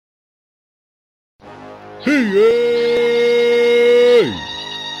Hey!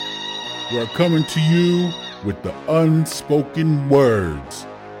 We're coming to you with the unspoken words.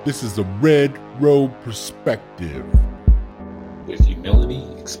 This is a Red Road perspective. With humility,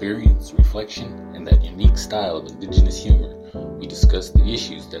 experience, reflection, and that unique style of indigenous humor, we discuss the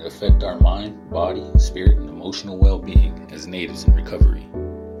issues that affect our mind, body, spirit, and emotional well-being as natives in recovery.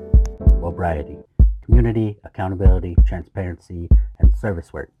 Sobriety, community, accountability, transparency, and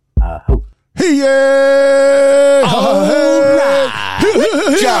service work. Hope. Hey! All right.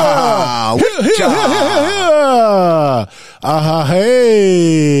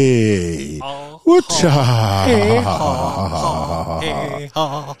 Hey! Whatcha? Hey!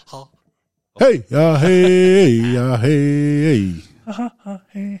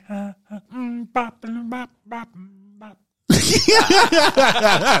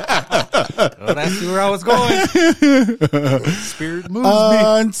 Well, that's where I was going. Spirit moves me.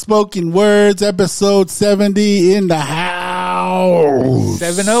 Unspoken Words, episode 70 in the house.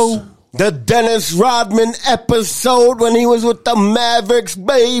 7-0. The Dennis Rodman episode when he was with the Mavericks,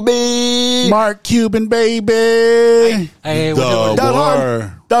 baby. Mark Cuban, baby. Hey,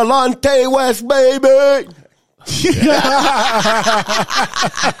 Delonte West, baby.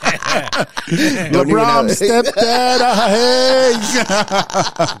 LeBron stepdad.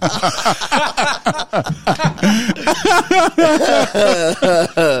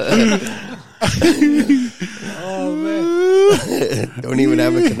 oh man, don't even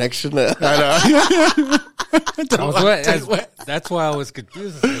have a connection. that's why I was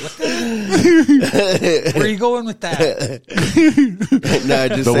confused. Like, what the hell? Where are you going with that? No,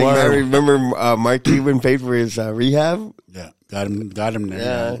 just saying. I remember Mark Cuban paid for his rehab. Yeah, got him there.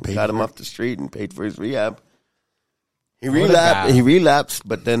 Yeah, got him off the street and paid for his rehab. He relapsed,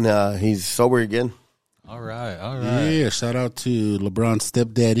 but then he's sober again. All right. Yeah, shout out to LeBron's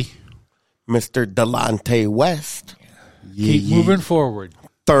stepdaddy, Mr. Delonte West. Keep moving forward.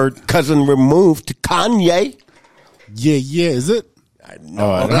 Third cousin removed to Kanye. Yeah, is it? I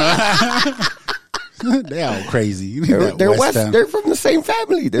know. They all crazy. They're West. They're from the same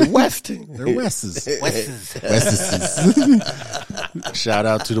family. They're West. They're Wesses. Shout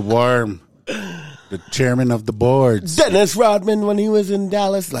out to the Worm, the chairman of the boards. Dennis Rodman when he was in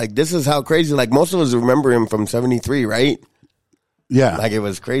Dallas. Like, this is how crazy. Like, most of us remember him from 73, right? Yeah. Like, it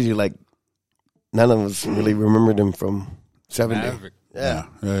was crazy. Like, none of us really remembered him from 70. Maverick. Yeah.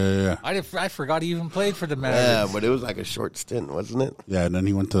 I forgot he even played for the Mavericks. Yeah, but it was like a short stint, wasn't it? Yeah, and then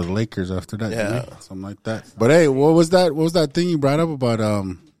he went to the Lakers after that. Yeah. Something like that. But hey, what was that thing you brought up about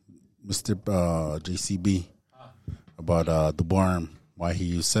Mr. JCB? About the Worm, why he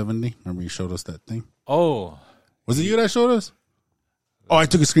used 70? Remember you showed us that thing? Oh. Was it you that showed us? Oh, I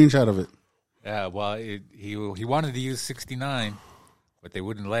took a screenshot of it. Yeah, well, he wanted to use 69, but they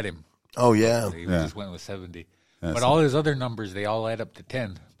wouldn't let him. Oh, yeah. So he just went with 70. Yeah, but all his other numbers, they all add up to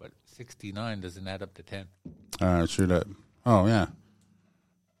 10. But 69 doesn't add up to 10. Sure that. Oh, yeah.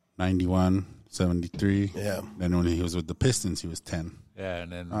 91, 73. Yeah. Then when he was with the Pistons, he was 10. Yeah,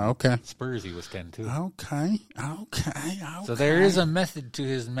 and then okay. Spurs, he was 10 too. Okay. So there is a method to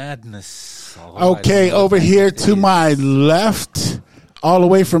his madness. Okay, over here to my left, all the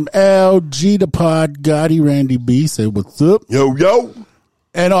way from LG the Pod, Gotti Randy B, say what's up. Yo.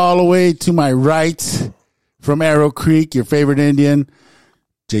 And all the way to my right, from Arrow Creek, your favorite Indian,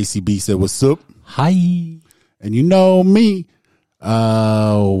 JCB said what's up. Hi. And you know me. Who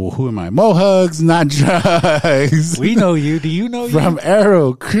am I? Mo Hugs, not drugs. We know you. Do you know you? From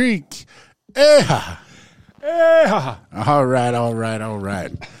Arrow Creek. All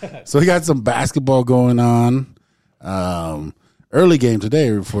right. So we got some basketball going on. Early game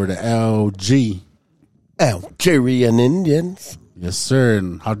today for the LG. Algerian Indians. Yes, sir.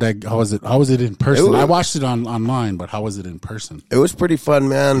 And how was it in person? I watched it online, but how was it in person? It was pretty fun,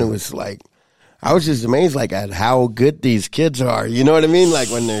 man. It was like, I was just amazed, like, at how good these kids are. You know what I mean? Like,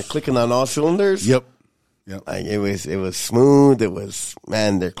 when they're clicking on all cylinders. Yep. Like, it was smooth. It was,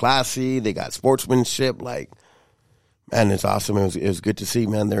 man, they're classy. They got sportsmanship. Like, man, it's awesome. It was good to see,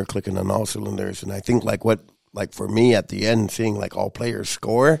 man. They're clicking on all cylinders. And I think, like, for me at the end, seeing, like, all players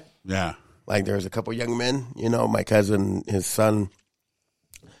score. Yeah. Like, there was a couple young men, you know, my cousin, his son,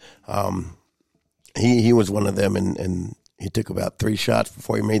 he was one of them, and he took about 3 shots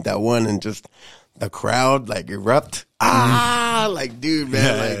before he made that one, and just the crowd, like, erupt. Like, dude,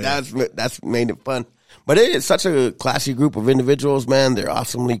 man, that's made it fun. But it is such a classy group of individuals, man. They're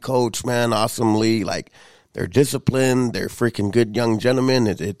awesomely coached, man, awesomely, like, they're disciplined. They're freaking good young gentlemen.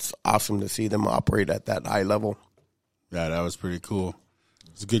 It's awesome to see them operate at that high level. Yeah, that was pretty cool.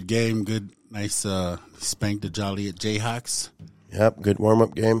 It was a good game. Good, nice spank the Joliet Jayhawks. Yep, good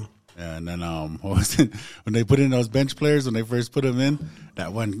warm-up game. Yeah, and then what was it? When they put in those bench players, when they first put him in,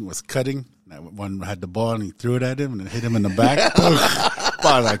 that one was cutting. That one had the ball and he threw it at him and it hit him in the back.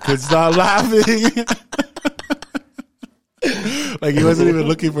 I could stop laughing. Like he wasn't even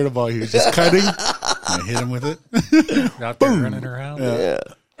looking for the ball; he was just cutting. And I hit him with it. Out there running around. Yeah.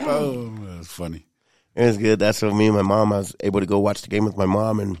 Oh, that was funny. It was good. That's what me and my mom, I was able to go watch the game with my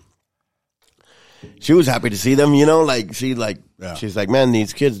mom, and she was happy to see them, like she's like, man,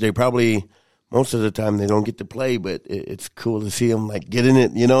 these kids, they probably, most of the time they don't get to play, but it's cool to see them like get in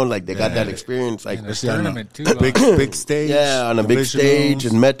it, like they got that experience. Like And the tournament, too. Big stage. yeah, on a big divisionals. stage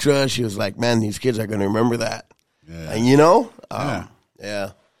in Metra. She was like, man, these kids are going to remember that. Yeah. And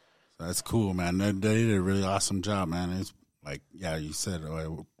yeah. That's cool, man. They did a really awesome job, man. It's like, yeah, you said,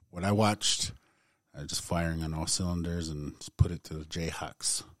 what I watched, just firing on all cylinders and just put it to the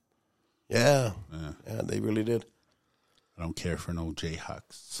Jayhawks. Yeah, they really did. I don't care for no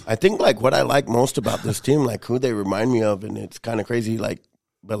Jayhawks. I think like what I like most about this team, like who they remind me of, and it's kind of crazy, like,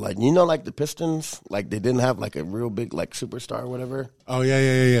 but like, like the Pistons, like they didn't have like a real big like superstar or whatever. Oh,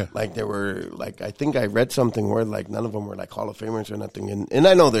 yeah. Like they were like, I think I read something where like none of them were like Hall of Famers or nothing. And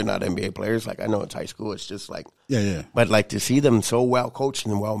I know they're not NBA players. Like I know it's high school. It's just like, Yeah. but like to see them so well coached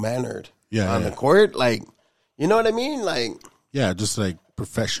and well mannered on the court, like, you know what I mean? Like, Yeah, just like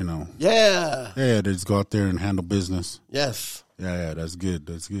professional. yeah. Yeah, they just go out there and handle business. Yes. Yeah, that's good.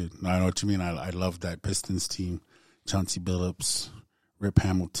 No, I know what you mean. I love that Pistons team. Chauncey Billups, Rip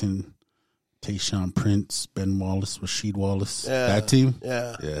Hamilton, Tayshaun Prince, Ben Wallace, Rasheed Wallace. Yeah. That team?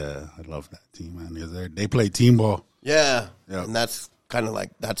 Yeah. Yeah, I love that team, man. 'Cause they play team ball. Yeah. Yep. And that's kind of like,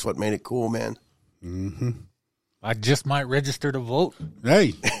 that's what made it cool, man. I just might register to vote.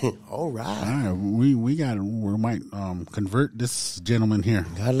 Hey, All all right. right, we might convert this gentleman here.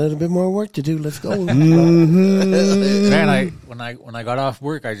 Got a little bit more work to do. Let's go. Man, when I got off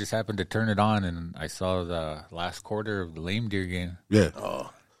work, I just happened to turn it on and I saw the last quarter of the Lame Deer game, Yeah.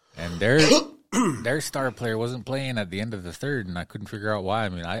 and their star player wasn't playing at the end of the third, and I couldn't figure out why. I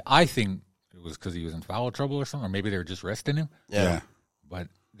mean, I think it was because he was in foul trouble or something, or maybe they were just resting him. Yeah. But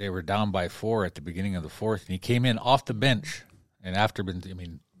they were down by 4 at the beginning of the fourth, and he came in off the bench. And after,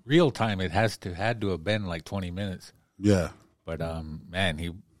 real time, it had to have been like 20 minutes. Yeah. But man,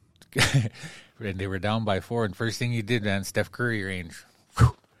 and they were down by 4, and first thing he did, man, Steph Curry range.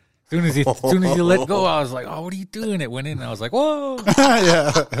 Whew. As soon as he let go, I was like, "Oh, what are you doing?" It went in, and I was like, "Whoa!"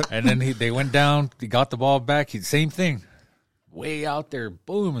 Yeah. And then they went down. He got the ball back. Same thing, way out there,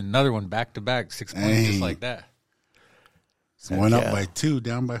 boom, another one back to back, 6 points, Dang. just like that. One up by 2,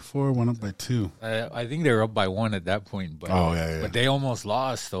 down by 4, one up by 2. I think they were up by 1 at that point, but but they almost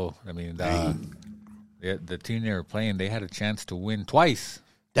lost. Though I mean, the team they were playing, they had a chance to win twice.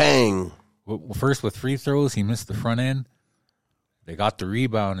 Dang. Well, first with free throws, he missed the front end. They got the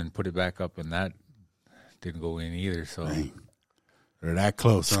rebound and put it back up, and that didn't go in either. So They're that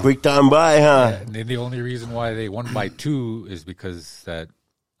close. Huh? Squeaked on by, huh? and then the only reason why they won by 2 is because that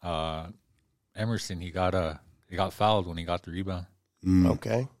Emerson he got fouled when he got the rebound.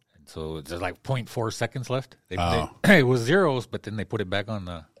 Okay. And so there's like 0.4 seconds left. It was zeros, but then they put it back on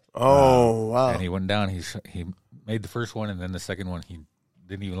the. Oh, wow. And he went down. He made the first one, and then the second one he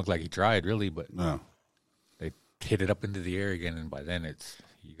didn't even look like he tried really, but No. they hit it up into the air again, and by then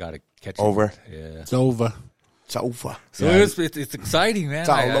you got to catch Over. it. Yeah. It's over. It's over. So it's exciting, man.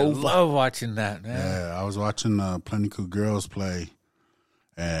 I love watching that, man. Yeah, I was watching Plenty Cool Girls play,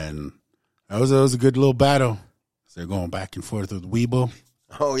 and it was a good little battle. So they're going back and forth with Weibo.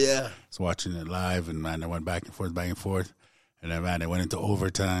 Oh, yeah. I was watching it live, and, man, they went back and forth. And then, man, they went into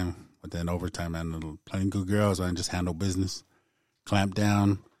overtime. But then overtime, man, the Plenty Cool Girls, man, just handle business. Clamped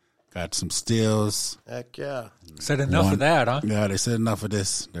down, got some steals. Heck yeah. Said enough of that, huh? Yeah, they said enough of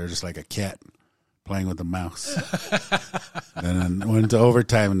this. They're just like a cat playing with a mouse. And then went into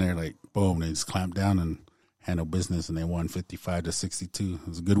overtime, and they're like, boom, they just clamped down and handled business, and they won 55-62. It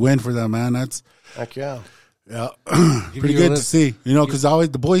was a good win for them, man. That's Heck yeah. pretty good to see. Because always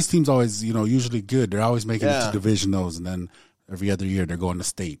the boys' team's always, usually good. They're always making it to divisionals, and then every other year they're going to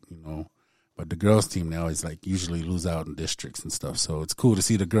state, But the girls' team, they always usually lose out in districts and stuff. So it's cool to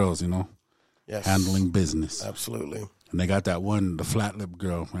see the girls, Yes. handling business. Absolutely. And they got that one, the flat lip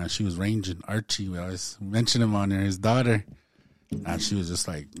girl, man. She was ranging. Archie, we always mention him on there, his daughter. And she was just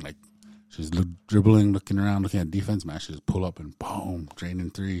like she was dribbling, looking around, looking at defense, man. She just pull up and boom,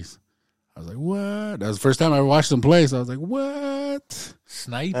 draining threes. I was like, what? That was the first time I ever watched them play, so I was like, what?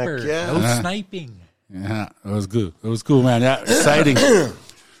 Sniper. Heck yeah. No sniping. Yeah, it was good. It was cool, man. Yeah, exciting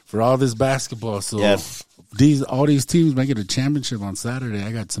for all this basketball. So Yes. all these teams make it a championship on Saturday.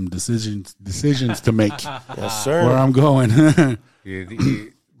 I got some decisions to make Yes, where sir. I'm going. Yeah,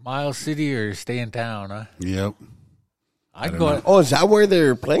 Miles City or stay in town, huh? Yep. I'd don't go. know. Oh, is that where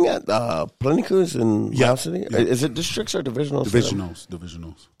they're playing at? Plentycoups in Yeah. Miles City? Yeah. Is it districts or divisionals? for them?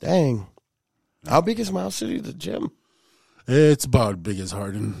 Divisionals. Dang. How big is Miles City, the gym? It's about big as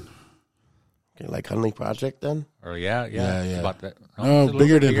Hardin. Okay, like Hunley Project then? Or yeah. Yeah. It's about that. Oh, it's a little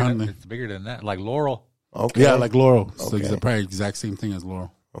bigger bit than Hunley. It's bigger than that. Like Laurel. Okay. Yeah, like Laurel. It's Okay. the probably exact same thing as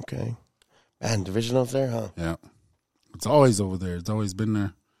Laurel. Okay. Man, divisionals there, huh? Yeah. It's always over there. It's always been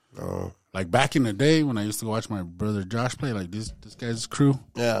there. Oh. Like back in the day when I used to watch my brother Josh play, like this guy's crew,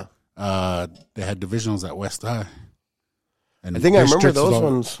 Yeah. they had divisionals at West High. And I think I remember districts was those al-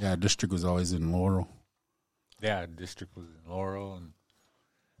 ones. Yeah, district was always in Laurel. Yeah, district was in Laurel and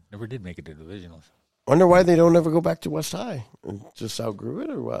never did make it to divisionals. Wonder why they don't ever go back to West High. Just outgrew it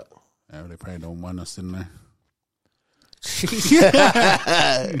or what? Yeah, they probably don't want us in there.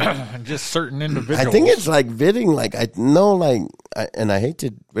 Just certain individuals. I think it's like bidding. Like I know, like, and I hate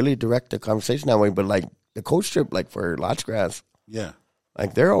to really direct the conversation that way, but like the coach trip, like for Lodge Grass, Yeah.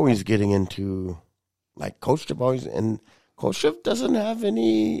 like they're always getting into like coach trip always, and coach trip doesn't have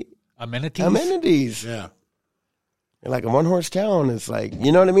any amenities. amenities. Yeah. Like a one horse town, it's like,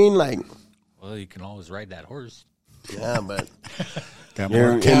 you know what I mean? Like, Well, you can always ride that horse. yeah, but Got you're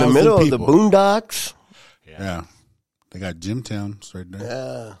more in cows the than middle of the people. boondocks. Yeah. They got gym towns right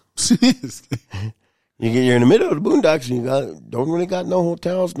there. Yeah. You're in the middle of the boondocks and you don't really got no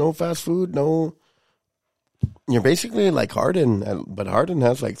hotels, no fast food, no. You're basically like Hardin, but Hardin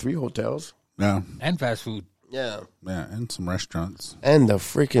has like 3 hotels. Yeah. And fast food. Yeah. Yeah. And some restaurants. And the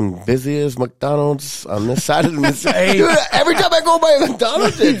freaking busiest McDonald's on this side of the Mississippi. Dude, every time I go by a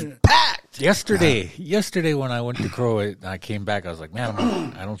McDonald's, it's packed. Yesterday when I went to Crow, I came back. I was like,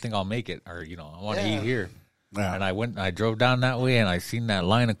 man, I don't think I'll make it, or I want to eat here. Yeah. And I drove down that way, and I seen that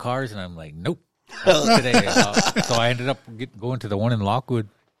line of cars, and I'm like, nope, not today. So I ended up going to the one in Lockwood.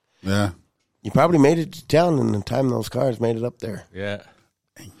 Yeah. You probably made it to town in the time those cars made it up there. Yeah,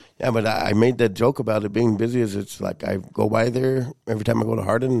 Yeah, but I made that joke about it being busy. As it's like I go by there every time I go to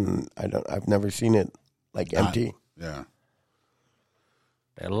Hardin, and I've never seen it like empty. Yeah.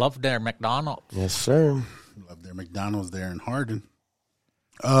 they love their McDonald's. Yes, sir. Love their McDonald's there in Hardin.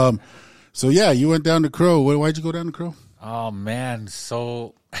 So yeah, you went down to Crow. Why'd you go down to Crow? Oh man,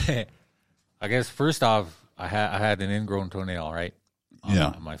 so I guess first off, I had an ingrown toenail right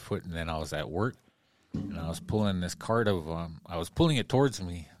on my foot, and then I was at work, and I was pulling this cart of I was pulling it towards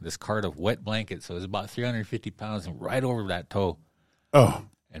me, this cart of wet blankets. So it was about 350 pounds, and right over that toe. Oh,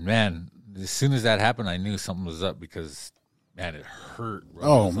 And man, as soon as that happened, I knew something was up because man, it hurt. Bro. It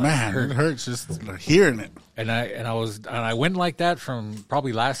oh was like, man, it hurts just hearing it. And I went like that from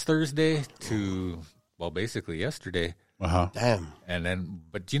probably last Thursday to basically yesterday. Damn. And then,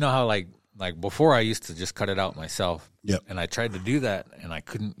 but you know how like before I used to just cut it out myself. Yep. And I tried to do that, and I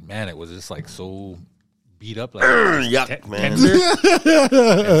couldn't. Man, it was just like so beat up, like Yuck, man. tender.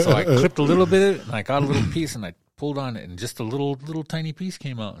 And so I clipped a little bit, and I got a little piece, and I pulled on it, and just a little tiny piece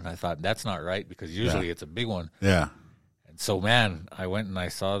came out, and I thought that's not right because usually it's a big one. Yeah. And so, man, I went and I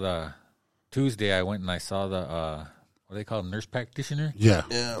saw the Tuesday. I went and I saw the what do they call it, nurse practitioner. Yeah.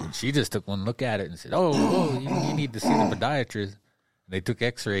 Yeah. She just took one look at it and said, "Oh, you need to see the podiatrist." They took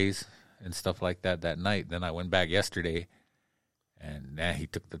X-rays and stuff like that night. Then I went back yesterday, and he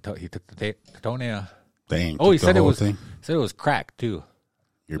took the toenail. Dang. Oh, he took the said it whole was thing. cracked too.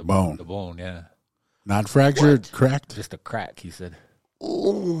 Your bone, The bone, yeah, not fractured, cracked. just a crack. He said,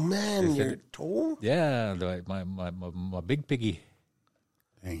 Oh man, your toe? "Yeah, my big piggy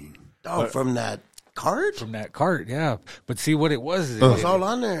Dang. Oh, from that cart? from that cart." Yeah, but see what it was. It's all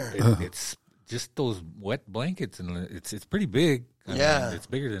on there. It's just those wet blankets, and it's pretty big. I mean, Yeah. it's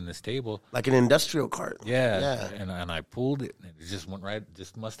bigger than this table. Like an industrial cart. Yeah, Yeah. and I pulled it, and it just went right.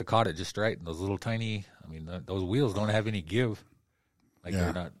 Just must have caught it just right. And those little tiny, I mean, those wheels don't have any give. Like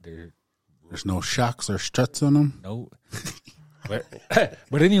Yeah. they're There's no shocks or struts on them. no.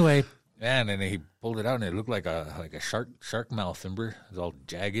 but anyway, man, and he pulled it out, and it looked like a shark mouth. Remember, it was all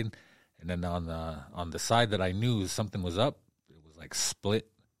jagged, and then on the side that I knew something was up, it was like split.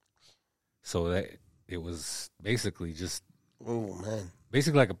 So that it was basically just Oh man.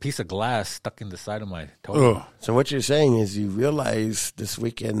 like a piece of glass stuck in the side of my toe. Oh, So what you're saying is you realize this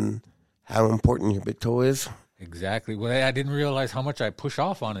weekend how important your big toe is? Exactly. Well, I didn't realize how much I push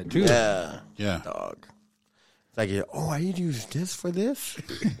off on it too. Yeah. yeah. Dog. It's like, I use this for this?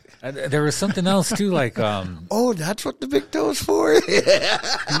 And there was something else too, like Oh, that's what the big toe's for? what is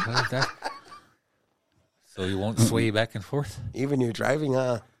that? So you won't sway back and forth. Even you're driving,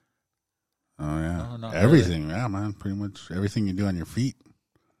 huh? Oh yeah. No, not Everything, yeah, man. Pretty much everything you do on your feet.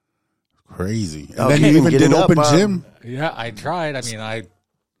 Crazy. And Oh, then you even even did getting up, open gym. Yeah, I tried. I mean, I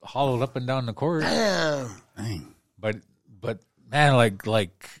hollowed up and down the court. Dang. But man,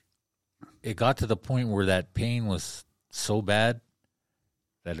 like it got to the point where that pain was so bad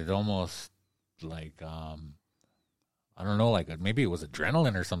that it almost like I don't know, like maybe it was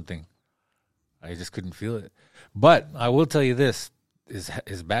adrenaline or something. I just couldn't feel it. But I will tell you this: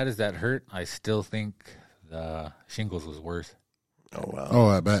 as bad as that hurt, I still think the shingles was worse. Oh wow! Oh,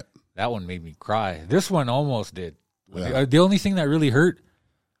 I bet. That one made me cry. This one almost did. Yeah. The only thing that really hurt,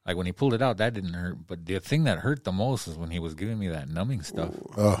 like when he pulled it out, that didn't hurt. But the thing that hurt the most is when he was giving me that numbing stuff.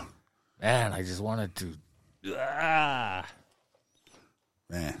 Oh, Man, I just wanted to.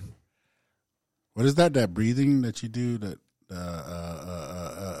 man. What is that breathing that you do that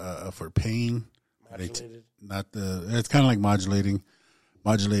for pain? Modulated. It's kind of like modulated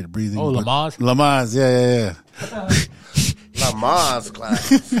breathing. Oh, but- Lamaze? Lamaze, yeah. Lamaze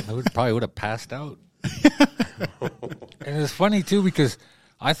class. I probably would have passed out. And it's funny, too, because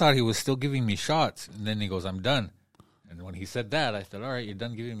I thought he was still giving me shots. And then he goes, I'm done. And when he said that, I said, all right, you're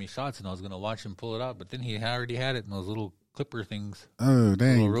done giving me shots. And I was going to watch him pull it out. But then he already had it in those little clipper things. Oh,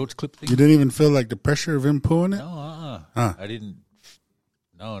 dang. Little roach clip things. You didn't even feel like the pressure of him pulling it? No, Huh. I didn't.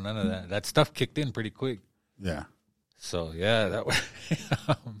 No, none of that. That stuff kicked in pretty quick. Yeah. So, yeah, that was,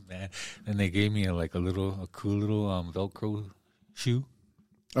 oh, man. And they gave me a cool little Velcro shoe.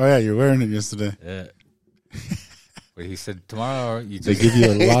 Oh, yeah, you're wearing it yesterday. Yeah. But he said, tomorrow you They just. give you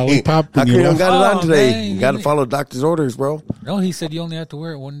a lollipop. How when come you don't walk- got it on Oh, today? man, You got to you- follow doctor's orders, bro. No, he said you only have to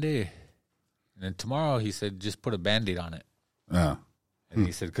wear it one day. And then tomorrow he said, just put a Band-Aid on it. Oh. And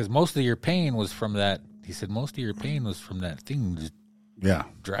he said, because most of your pain was from that. He said, most of your pain was from that thing just Yeah.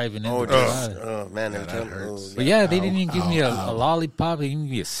 driving into Oh, the just, side. oh man, every time. Oh, But yeah, they didn't even give me a lollipop. They didn't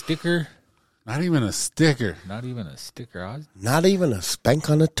give me a sticker. Not even a sticker. Not even a sticker. not even a spank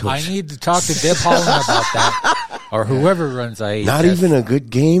on a I tush. need to talk to Deb Holland about that, or whoever runs IHS. Not even a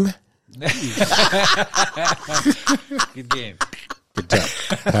good game. Good game. Good job.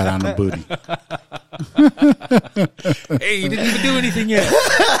 Pat on the booty. Hey, you didn't even do anything yet.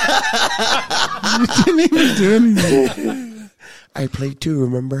 You didn't even do anything. I played too,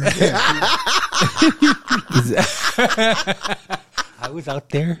 remember? I was out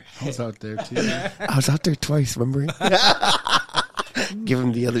there. I was out there, too. I was out there twice, remember? Give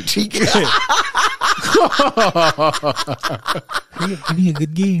him the other cheek. Give me a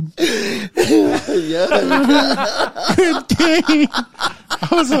good game. Good game. I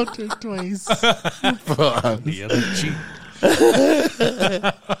was out there twice. The other cheek.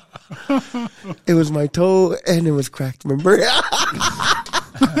 It was my toe and it was cracked, remember?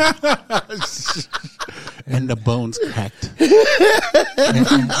 And the bones cracked. And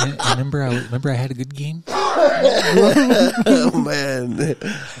remember I had a good game? Oh, man.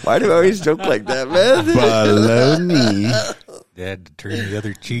 Why do I always joke like that, man? Baloney. They had to turn the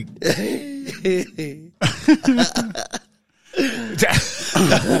other cheek.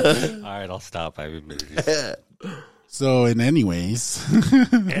 All right, I'll stop. I've admitted. So, in anyways.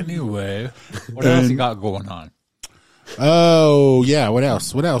 Anyway, what else you got going on? Oh, yeah. What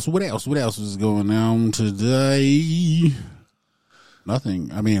else? What else is going on today?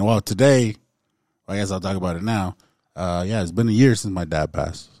 Nothing. I mean, well, today, I guess I'll talk about it now. Yeah, it's been a year since my dad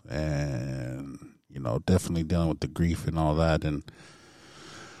passed. And, definitely dealing with the grief and all that. And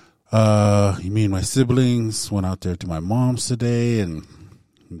me and my siblings went out there to my mom's today and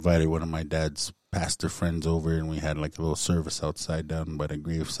invited one of my dad's pastor friends over. And we had like a little service outside down by the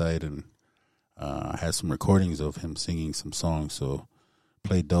gravesite. And I had some recordings of him singing some songs, so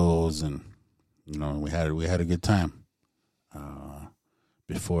played those, and we had a good time.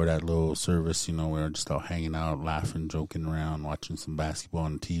 Before that little service, we were just out hanging out, laughing, joking around, watching some basketball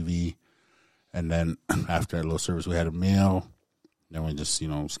on TV, and then after that little service, we had a meal. Then we just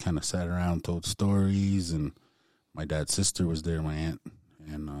just kind of sat around, told stories, and my dad's sister was there, my aunt,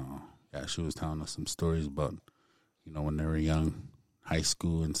 and she was telling us some stories about when they were young. High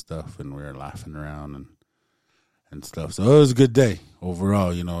school and stuff, and we were laughing around and stuff. So it was a good day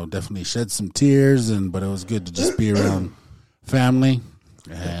overall. Definitely shed some tears, but it was good to just be around family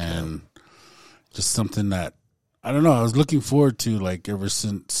and just something that I don't know. I was looking forward to like ever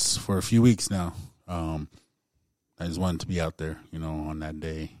since for a few weeks now. I just wanted to be out there, on that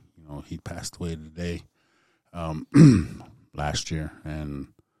day. He passed away today, last year, and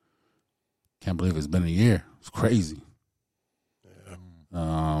can't believe it's been a year. It's crazy.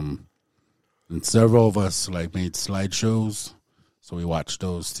 And several of us like made slideshows, so we watched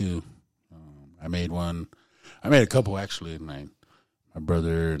those too. I made one. I made a couple actually. My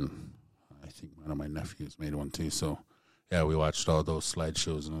brother and I think one of my nephews made one too. So yeah, we watched all those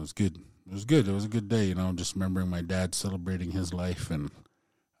slideshows, and it was good. It was good. It was a good day, just remembering my dad celebrating his life and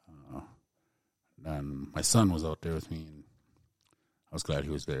And my son was out there with me, and I was glad he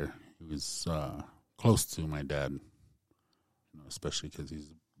was there. He was close to my dad, especially because he's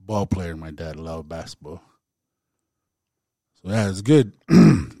a ball player. My dad loved basketball. So yeah, it's good.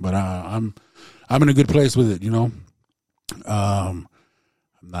 But I'm in a good place with it,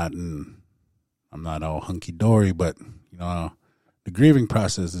 I'm not all hunky dory, but the grieving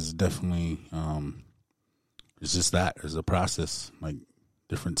process is definitely it's just that. There's a process, like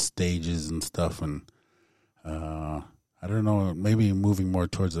different stages and stuff, and I don't know, maybe moving more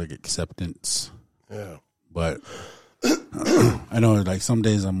towards like acceptance. Yeah. But I know like some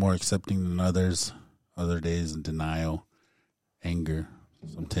days I'm more accepting than others. Other days in denial, anger.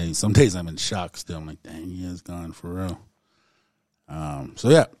 Some days I'm in shock still. I'm like, dang, he is gone for real. So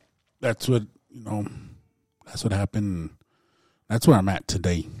yeah, that's what happened. That's where I'm at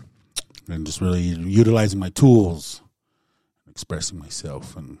today. And just really utilizing my tools, expressing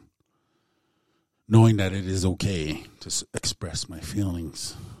myself, and knowing that it is okay to express my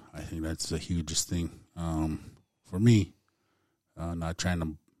feelings. I think that's the hugest thing for me. Not trying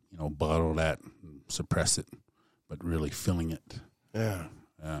to bottle that, and suppress it, but really feeling it. Yeah.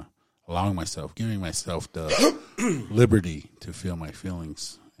 Allowing myself, giving myself the liberty to feel my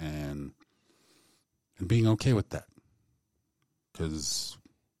feelings, and being okay with that. Because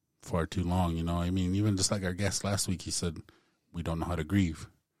far too long, even just like our guest last week, he said, we don't know how to grieve.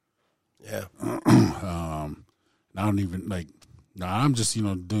 Yeah. I don't even I'm just,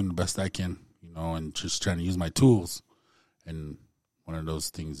 doing the best I can, and just trying to use my tools. And one of those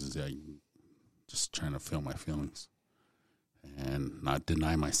things is just trying to feel my feelings and not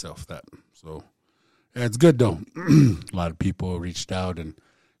deny myself that. So yeah, it's good though. A lot of people reached out and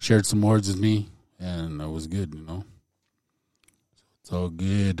shared some words with me, and it was good, So it's all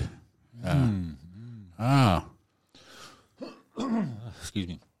good. Excuse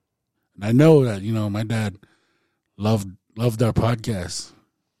me. And I know that, my dad loved our podcast.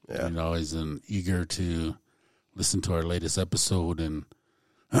 Yeah. He's eager to listen to our latest episode, and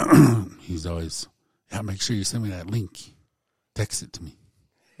he's always, make sure you send me that link. Text it to me.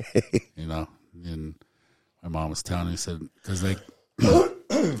 And my mom was telling me, said, because they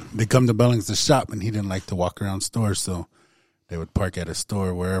come to Bellings to shop, and he didn't like to walk around stores, so they would park at a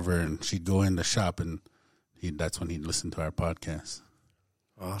store wherever, and she'd go in the shop, and that's when he'd listen to our podcast.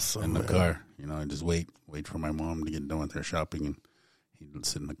 Awesome. In the car, and just wait for my mom to get done with her shopping, and he'd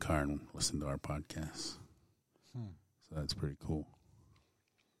sit in the car and listen to our podcast. So that's pretty cool.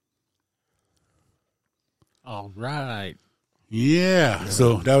 All right. Yeah.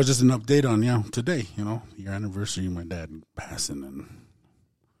 So that was just an update on today. Your anniversary, my dad passing, and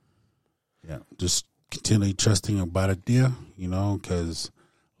just continually trusting about it, because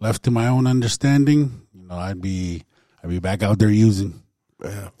left to my own understanding, I'd be back out there using.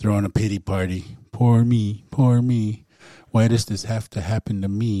 Yeah. Throwing a pity party. Poor me. Why does this have to happen to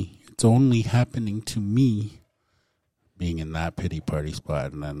me? It's only happening to me. Being in that pity party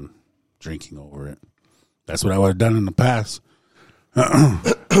spot and then drinking over it. That's what I would have done in the past.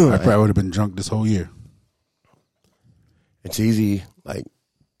 I probably would have been drunk this whole year. It's easy,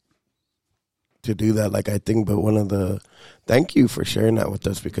 to do that, I think, but thank you for sharing that with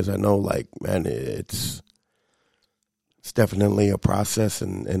us, because I know, man, it's definitely a process,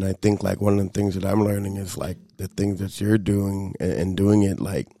 and I think one of the things that I'm learning is the things that you're doing and doing it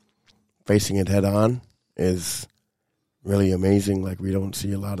facing it head on is really amazing. We don't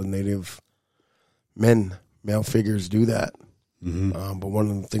see a lot of Native male figures do that. Mm-hmm. But one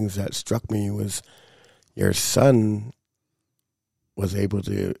of the things that struck me was your son was able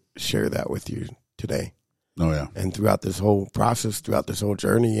to share that with you today. Oh yeah. And throughout this whole process, throughout this whole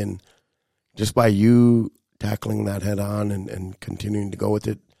journey, and just by you tackling that head on and continuing to go with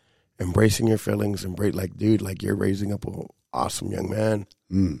it, embracing your feelings, dude, you're raising up an awesome young man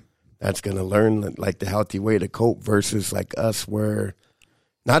that's going to learn the healthy way to cope versus us, where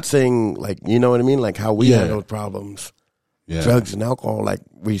not saying you know what I mean, how we handle problems, drugs and alcohol,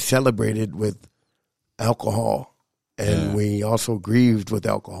 we celebrated with alcohol and we also grieved with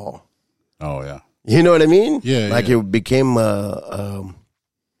alcohol. Oh yeah. You know what I mean? Yeah. It became a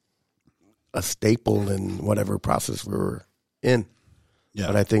staple in whatever process we were in. Yeah.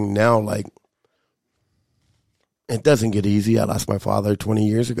 But I think now, it doesn't get easy. I lost my father 20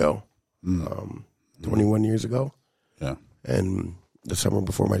 years ago, 21 years ago. Yeah. And the summer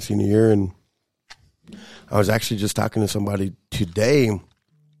before my senior year. And I was actually just talking to somebody today.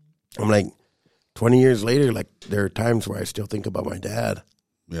 I'm 20 years later, there are times where I still think about my dad.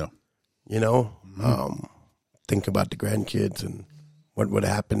 Yeah. Think about the grandkids and what would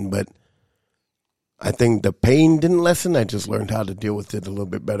happen. But I think the pain didn't lessen. I just learned how to deal with it a little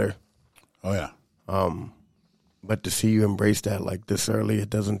bit better. Oh, yeah. But to see you embrace that like this early, it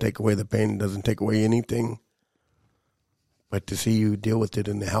doesn't take away the pain, it doesn't take away anything. But to see you deal with it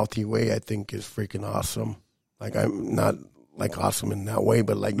in a healthy way, I think is freaking awesome. Like, I'm not like awesome in that way,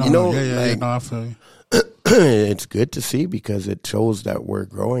 but like, No, you know, yeah, no, I feel you. it's good to see because it shows that we're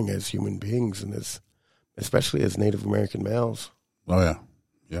growing as human beings, and especially as Native American males. Oh yeah,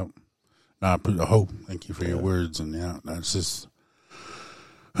 yep. No, I hope. Thank you for your words, and yeah, that's just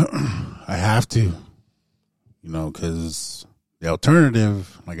I have to, you know, because the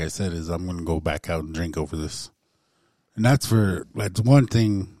alternative, like I said, is I'm going to go back out and drink over this, and that's one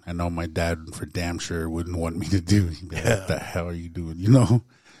thing I know my dad for damn sure wouldn't want me to do. He'd be like, what the hell are you doing? You know,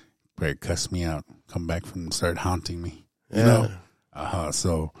 probably cuss me out, come back from and start haunting me. You know,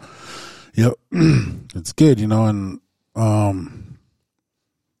 so yep, it's good, you know, and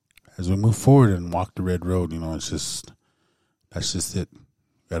as we move forward and walk the red road, you know, that's just it.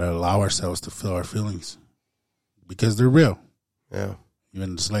 Gotta allow ourselves to feel our feelings because they're real. Yeah.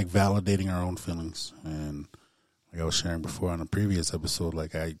 Even just like validating our own feelings. And like I was sharing before on a previous episode,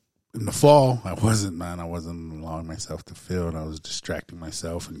 like in the fall, I wasn't allowing myself to feel, and I was distracting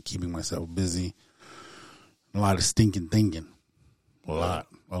myself and keeping myself busy. A lot of stinking thinking. A lot.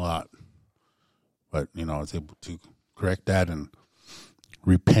 But, you know, I was able to correct that and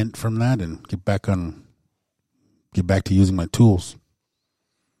repent from that and get back to using my tools.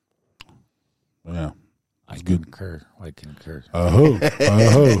 Yeah. I concur.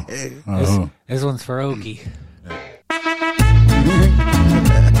 This one's for Okie.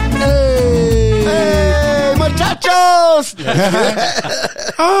 Hey, muchachos!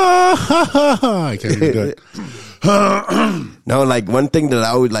 I can't even do it. No, like one thing that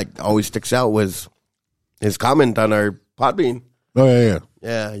always sticks out was his comment on our Podbean. Oh, yeah.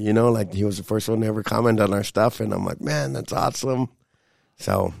 Yeah, you know, like he was the first one to ever comment on our stuff, and I'm like, man, that's awesome.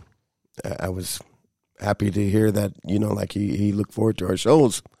 So I was happy to hear that, you know, like he looked forward to our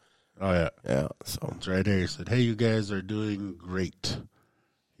shows. Oh, yeah. Yeah, so It's right there. He said, hey, you guys are doing great.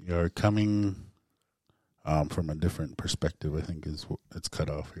 You're coming from a different perspective, I think is it's cut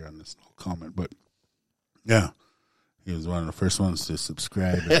off here on this little comment. But, yeah, he was one of the first ones to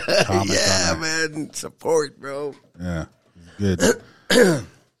subscribe and comment yeah, on man, support, bro. Yeah, good.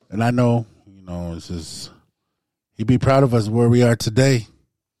 And I know, you know, it's just, he'd be proud of us where we are today.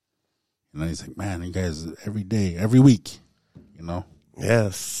 You know, he's like, man, you guys every day, every week, you know.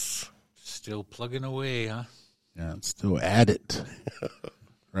 Yes. Still plugging away, huh? Yeah, still at it.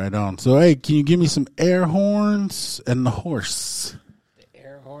 Right on. So, hey, can you give me some air horns and the horse? The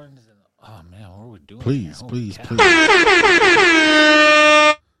air horns and oh man, what are we doing? Please, please.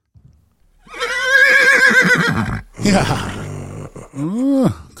 Yeah.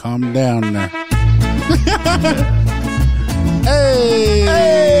 Calm down now.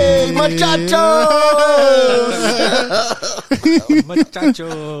 Hey, muchachos!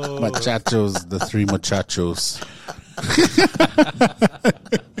 Muchachos, the three muchachos.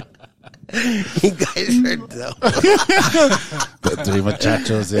 You guys are dope. The three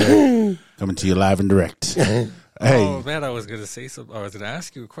muchachos here, coming to you live and direct. Hey, oh man, I was gonna say something. I was gonna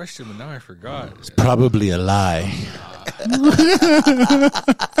ask you a question, but now I forgot. It's probably a lie.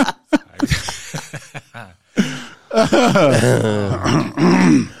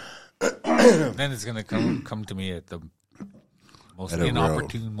 Then it's gonna come to me at the most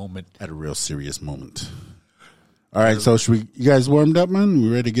inopportune moment. At a real serious moment. All right, so you guys warmed up, man? We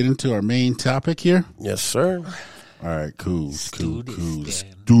ready to get into our main topic here? Yes, sir. All right, cool. Let's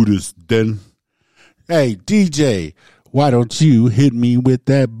do this then. Hey, DJ, why don't you hit me with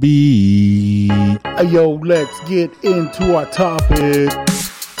that beat? Hey, yo, let's get into our topic.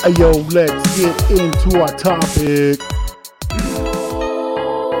 Hey, yo, let's get into our topic.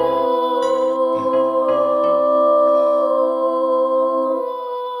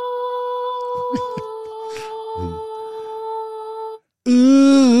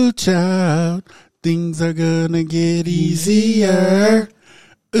 Ooh, child, things are gonna get easier.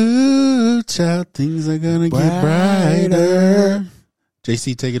 Ooh, child, things are gonna get brighter.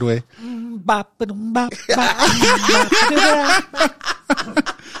 JC, take it away.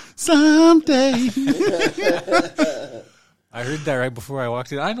 Someday. I heard that right before I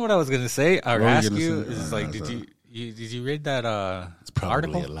walked in. I know what I was going to say. I would ask you, say? is like, did you read that It's probably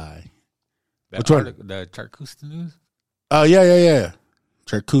article? a lie. That Which one? The Charcusta News? Oh, yeah.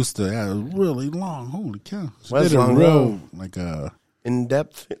 Charcusta, yeah, it was really long. Holy cow. She What's did a long real, road? like, In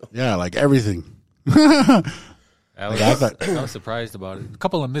depth. yeah, like everything. I I thought- was surprised about it. A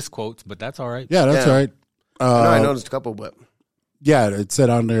couple of misquotes, but that's all right. Yeah, that's Yeah. all right. I noticed a couple, but Yeah, it said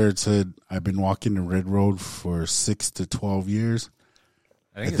on there, I've been walking the red road for 6 to 12 years.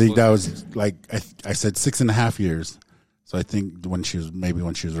 I think that was like I said 6.5 years. So I think when she was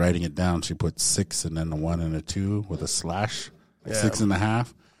writing it down, she put 6 and then a 1 and a 2 with a slash, like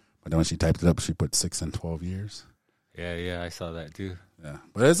 6.5. But then when she typed it up, she put 6 and 12 years. Yeah, I saw that too. Yeah,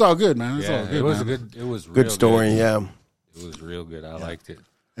 but it's all good, man. It's all good. It was man. It was good real story. Good. Yeah, it was real good. I liked it.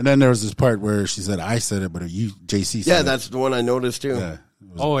 And then there was this part where she said, "I said it, but JC said yeah, it." that's the one I noticed too. Yeah.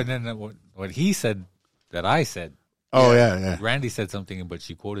 And then what he said that I said. Oh yeah. Randy said something, but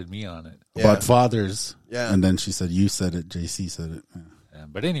she quoted me on it about fathers. Yeah, and then she said, "You said it." JC said it. Yeah,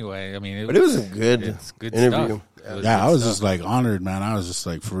 but anyway, I mean, it was a good interview. Stuff. Yeah, I was just like honored, man. I was just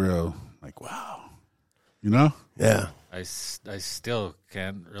like for real, like wow, you know? Yeah, I still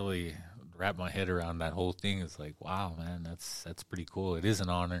can't really wrap my head around that whole thing. It's like, wow, man, that's pretty cool. It is an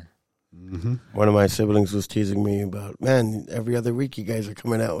honor. Mm-hmm. One of my siblings was teasing me about, man, every other week you guys are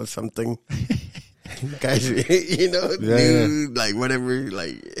coming out with something. Guys, new, like whatever,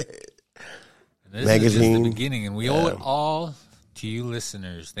 like this magazine. Is just the beginning, and we owe it all to you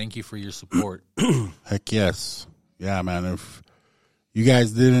listeners. Thank you for your support. Heck yes. Yeah, man. If you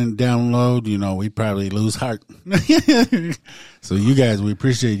guys didn't download, we'd probably lose heart. So you guys, we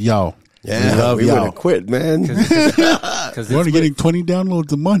appreciate y'all. Yeah, we love we y'all. would have quit, man. We're only getting 20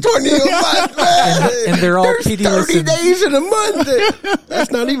 downloads a month. 20 a month, man. And they're all There's pity 30 listens. days in a month.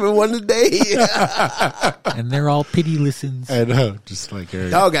 That's not even one a day. And they're all pity listens. I know, just like Eric.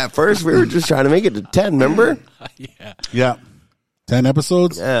 Dog, at first we were just trying to make it to 10, remember? Yeah. 10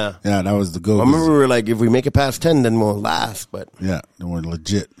 episodes? Yeah. Yeah, that was the goal. I remember we were like, if we make it past 10, then we'll last. But yeah, then we're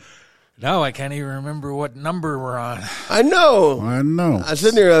legit. No, I can't even remember what number we're on. I know. I know. I was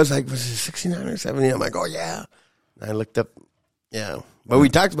sitting there, I was like, was it 69 or 70? I'm like, oh, yeah. And I looked up, yeah. But we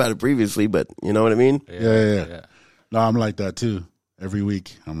talked about it previously, but you know what I mean? Yeah. No, I'm like that too. Every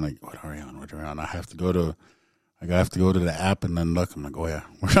week, I'm like, what are we on? What are we on? I have to go to the app and then look. I'm like, oh yeah,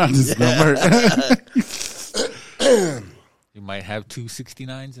 we're on this number. You might have 2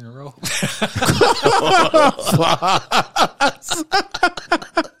 69s in a row.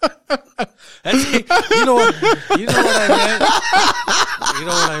 You know what I meant? You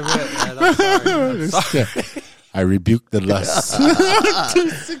know what I meant? I'm sorry. I rebuke the lust.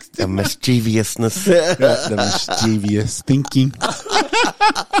 The mischievousness. The mischievous thinking.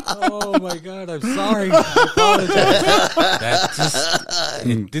 Oh my God, I'm sorry. I apologize.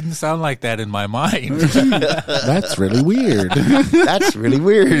 It didn't sound like that in my mind. That's really weird. That's really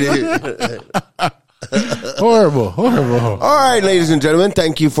weird. Horrible. All right, ladies and gentlemen,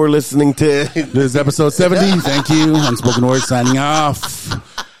 thank you for listening to This is episode 70. Thank you. Unspoken Word signing off.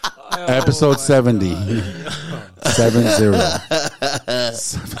 Episode 70. 70.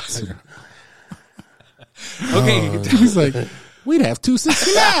 Okay. He's like, we'd have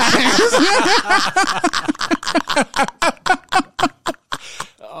 269.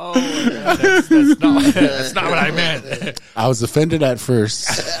 Oh my God, that's not what I meant. I was offended at first.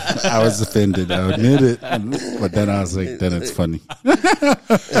 I admit it. But then I was like, then it's funny.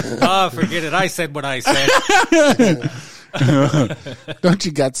 Oh, forget it. I said what I said. Don't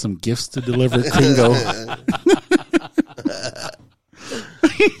you got some gifts to deliver, Kringo?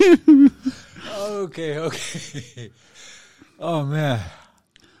 Okay. Oh, man.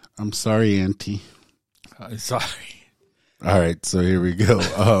 I'm sorry, Auntie. I'm sorry. All right, so here we go.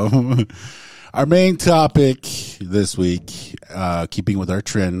 Our main topic this week, keeping with our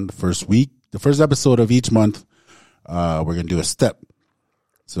trend, the first episode of each month, we're going to do a step.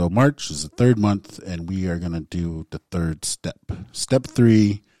 So March is the third month, and we are going to do the third step. Step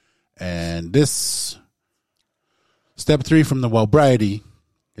 3, and this step 3 from the Wellbriety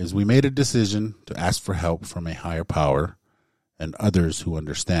is we made a decision to ask for help from a higher power and others who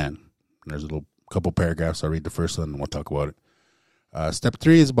understand. And there's a couple paragraphs. I'll read the first one, and we'll talk about it. Step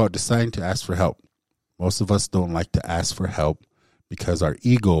 3 is about deciding to ask for help. Most of us don't like to ask for help because our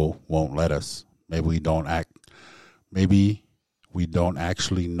ego won't let us. Maybe we don't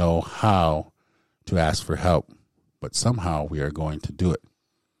actually know how to ask for help, but somehow we are going to do it.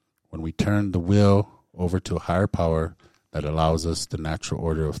 When we turn the will over to a higher power that allows us the natural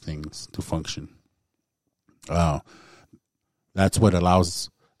order of things to function. That's what allows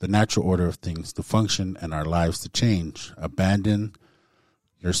the natural order of things to function and our lives to change. Abandon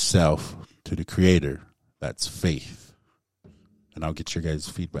yourself to the Creator. That's faith. And I'll get your guys'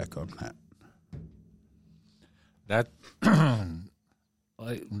 feedback on that.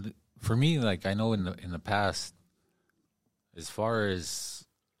 Like, for me, like I know in the past, as far as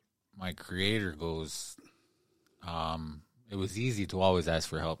my Creator goes, it was easy to always ask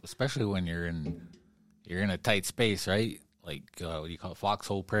for help, especially when you're in a tight space, right? Like what do you call it,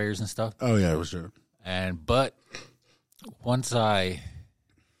 foxhole prayers and stuff. Oh yeah, for sure. But once I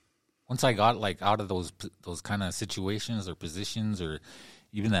once I got like out of those kind of situations or positions or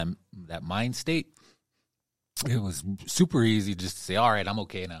even that mind state, it was super easy just to say, all right, I'm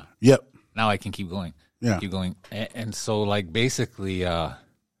okay now. Yep. Now I can keep going. Yeah. Keep going. And so like basically a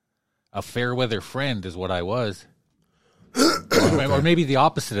fair weather friend is what I was. Or maybe the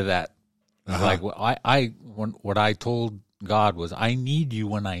opposite of that. Like what I told God was, I need you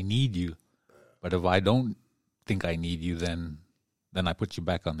when I need you. But if I don't think I need you, then I put you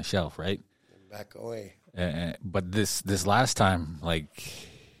back on the shelf, right? Back away. But this last time, like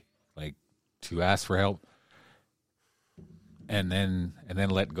to ask for help and then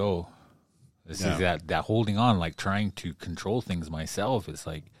let go. This is that holding on, like trying to control things myself. It's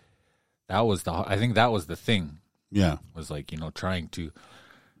like I think that was the thing. Yeah. Was like, trying to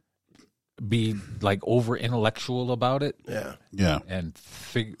be like over intellectual about it. Yeah. Yeah. And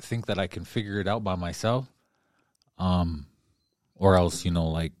think that I can figure it out by myself. Or else,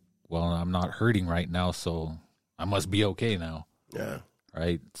 like, well, I'm not hurting right now, so I must be okay now. Yeah.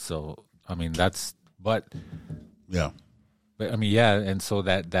 Right. So, I mean, but I mean, yeah. And so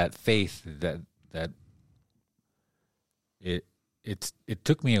that faith that it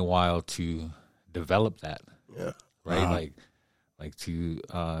took me a while to develop that. Yeah. Right. Like to,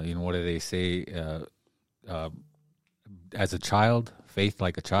 what do they say? As a child, faith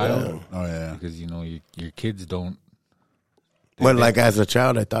like a child. Yeah. Oh yeah. Because, your kids don't. But like as a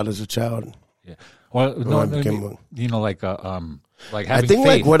child, I thought as a child. Yeah. Well, I like having I think faith.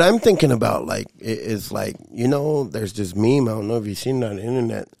 like what I'm thinking about like is like, there's this meme. I don't know if you've seen it on the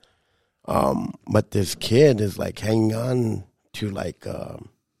internet. But this kid is like hanging on to like an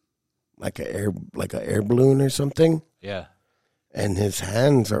air balloon or something. Yeah. And his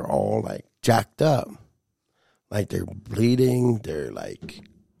hands are all like jacked up. Like they're bleeding. They're like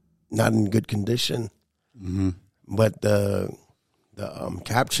not in good condition. Mm-hmm. But the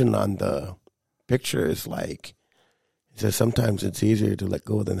caption on the picture is like, it says sometimes it's easier to let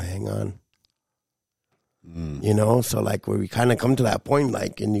go than to hang on. So like where we kind of come to that point,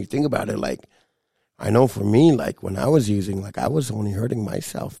 like, and you think about it, like, I know for me, like when I was using, like I was only hurting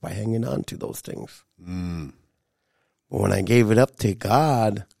myself by hanging on to those things. But when I gave it up to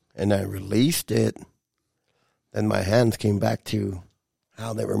God and I released it, then my hands came back to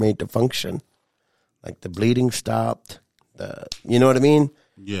how they were made to function. Like the bleeding stopped. You know what I mean?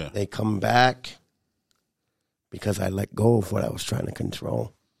 Yeah. They come back because I let go of what I was trying to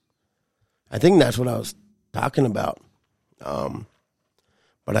control. I think that's what I was talking about.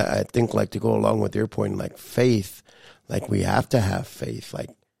 But I think like to go along with your point, like faith, like we have to have faith,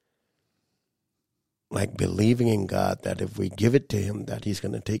 like believing in God that if we give it to him, that he's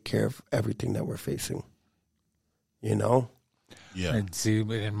going to take care of everything that we're facing. Yeah. And see,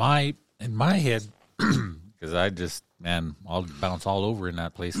 in my head, because I just, I'll bounce all over in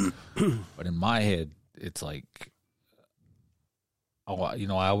that place. But in my head, it's like, I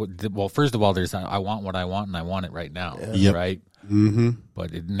would. Well, first of all, there's I want what I want, and I want it right now, right? Mm-hmm.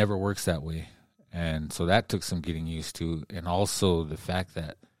 But it never works that way, and so that took some getting used to, and also the fact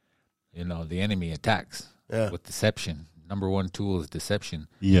that the enemy attacks with deception. Number one tool is deception.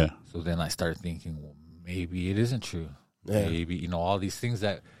 Yeah. So then I start thinking, well, maybe it isn't true. Yeah. Maybe all these things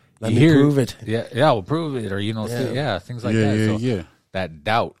that Let you me hear, prove it. Yeah, we'll prove it, or things like that. So that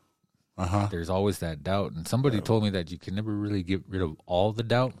doubt. There's always that doubt, and somebody told me that you can never really get rid of all the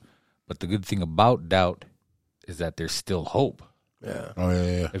doubt, but the good thing about doubt is that there's still hope. Yeah. Oh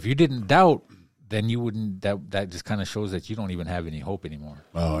yeah. If you didn't doubt, then you wouldn't. That just kind of shows that you don't even have any hope anymore.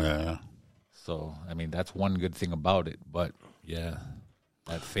 Oh yeah. So I mean, that's one good thing about it. But yeah,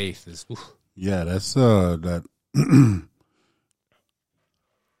 that faith is. Oof. Yeah, that's that.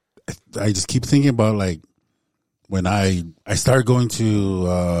 I just keep thinking about like when I started going to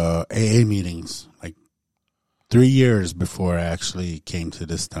AA meetings like 3 years before I actually came to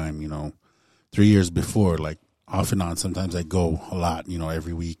this time. 3 years before, like off and on. Sometimes I go a lot,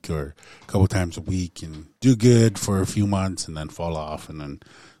 every week or a couple times a week, and do good for a few months, and then fall off, and then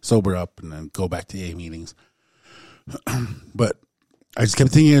sober up, and then go back to AA meetings. But I just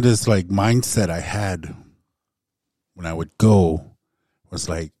kept thinking of this like mindset I had when I would go was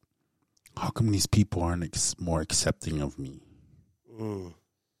like, how come these people aren't more accepting of me?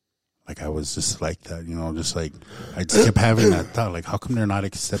 Like I was just like that, just like I just kept having that thought, like how come they're not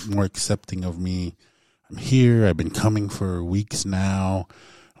more accepting of me? I'm here. I've been coming for weeks now.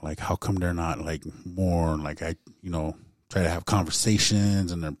 Like how come they're not like more like I, try to have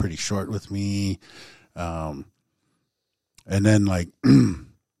conversations and they're pretty short with me. And then like,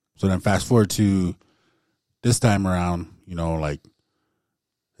 so then fast forward to this time around, like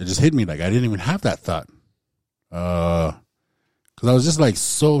it just hit me like I didn't even have that thought. Because Because I was just like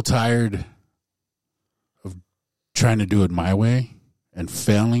so tired of trying to do it my way and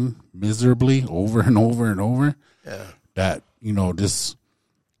failing miserably over and over and over. Yeah. That, you know, just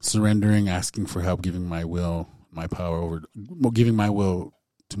surrendering, asking for help, giving my will, my power over, giving my will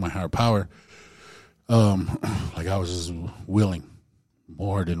to my higher power. Like I was just willing,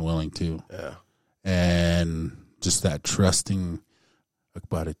 more than willing to. Yeah. And just that trusting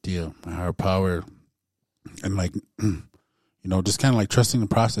about it, deal, my higher power. And like, you know, just kind of like trusting the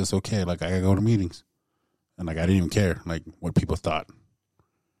process. Okay, like I gotta go to meetings. And like I didn't even care like what people thought.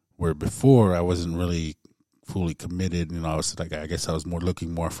 Where before I wasn't really fully committed, you know, I was like, I guess I was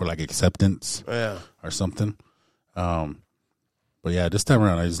looking more for like acceptance or something. But yeah, this time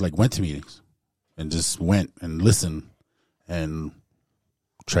around I just like went to meetings and just went and listened and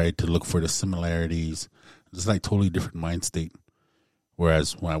tried to look for the similarities. It's like totally different mind state.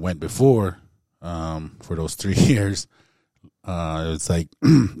 Whereas when I went before, for those 3 years, it's like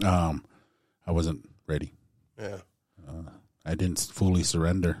I wasn't ready. Yeah. I didn't fully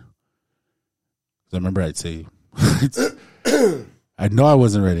surrender. I remember I'd say, I know I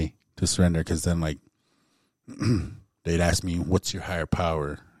wasn't ready to surrender because then like they'd ask me, what's your higher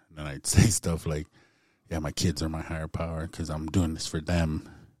power? And then I'd say stuff like, yeah, my kids are my higher power because I'm doing this for them,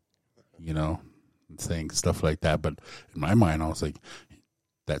 you know, and saying stuff like that. But in my mind, I was like,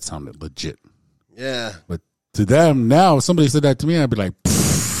 that sounded legit. Yeah. But to them now, if somebody said that to me, I'd be like,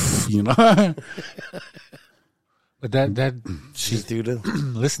 you know. But that She's dude.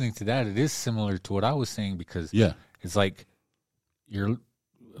 listening to that, it is similar to what I was saying because it's like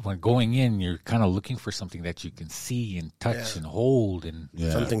when going in, you're kind of looking for something that you can see and touch and hold and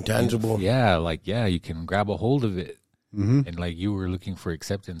something tangible. You can grab a hold of it. Mm-hmm. And like you were looking for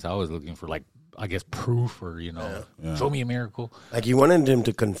acceptance, I was looking for like, I guess, proof or, you know, show me a miracle. Like you wanted him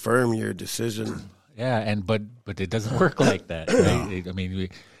to confirm your decision. Yeah, but it doesn't work like that. Right? I mean,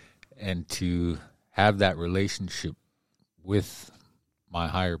 and to have that relationship with my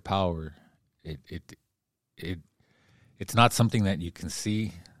higher power, it's not something that you can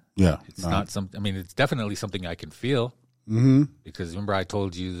see. Yeah, it's not something. I mean, it's definitely something I can feel. Mm-hmm. Because remember, I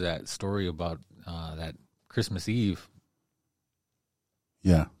told you that story about that Christmas Eve.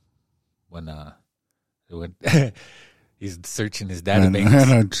 Yeah, when he's searching his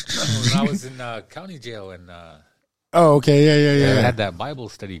database. When I was in county jail and. Oh, okay, yeah. I had that Bible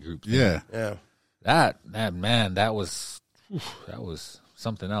study group thing. Yeah. That man, that was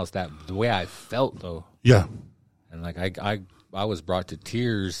something else. That the way I felt though. Yeah. And like I was brought to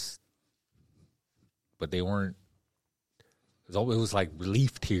tears, but they weren't. It was like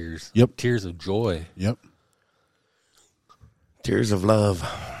relief tears. Yep. Tears of joy. Yep. Tears of love.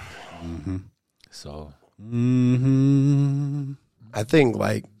 Mm-hmm. So. Mm-hmm. I think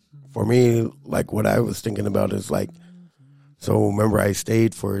like for me, like what I was thinking about is like. So remember, I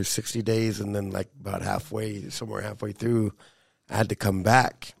stayed for 60 days, and then like about somewhere halfway through, I had to come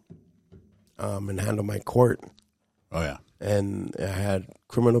back and handle my court. Oh yeah, and I had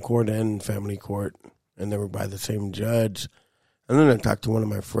criminal court and family court, and they were by the same judge. And then I talked to one of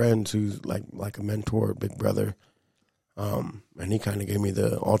my friends who's like a mentor, big brother, and he kind of gave me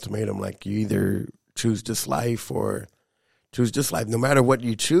the ultimatum: like you either choose this life or choose this life. No matter what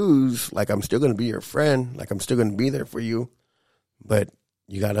you choose, like I'm still going to be your friend, like I'm still going to be there for you. But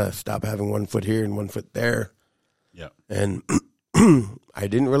you got to stop having one foot here and one foot there. Yeah. And I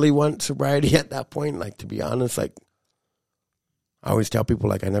didn't really want sobriety at that point. Like, to be honest, like, I always tell people,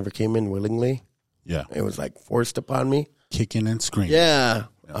 like, I never came in willingly. Yeah. It was, like, forced upon me. Kicking and screaming. Yeah.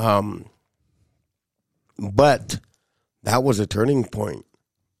 But that was a turning point.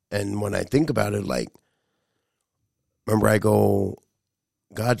 And when I think about it, like, remember I go,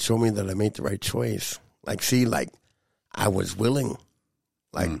 God showed me that I made the right choice. Like, see, like, I was willing.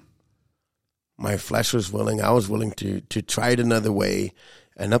 Like, my flesh was willing. I was willing to try it another way.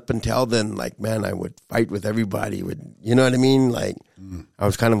 And up until then, like, man, I would fight with everybody. You know what I mean? Like, I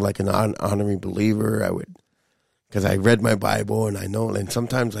was kind of like an honorary believer. Because I read my Bible and I know, and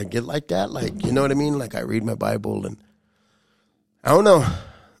sometimes I get like that. Like, you know what I mean? Like, I read my Bible and I don't know.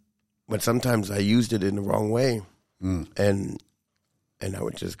 But sometimes I used it in the wrong way. And I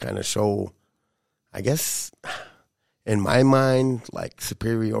would just kind of show, I guess, in my mind, like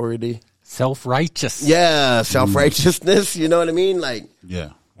superiority. Self-righteous. Yeah, self-righteousness, you know what I mean? Like,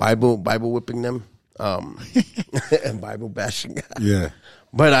 yeah, Bible whipping them, and Bible bashing. Yeah.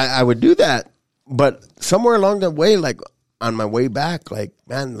 But I would do that. But somewhere along the way, like on my way back, like,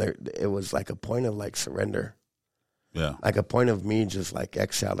 man, it was like a point of like surrender. Yeah. Like a point of me just like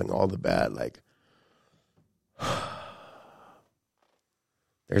exhaling all the bad, like,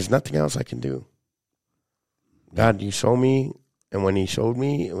 there's nothing else I can do. God, you show me And when he showed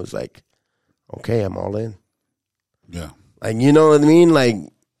me, it was like, okay, I'm all in. Yeah. Like, you know what I mean? Like,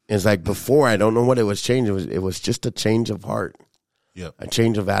 it's like before, I don't know what it was changing. It was just a change of heart. Yep. A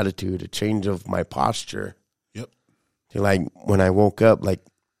change of attitude, a change of my posture. Yep. Like, when I woke up, like,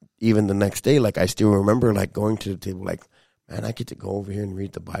 even the next day, like, I still remember, like, going to the table, like, man, I get to go over here and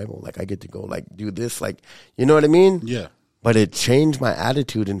read the Bible. Like, I get to go, like, do this. Like, you know what I mean? Yeah. But it changed my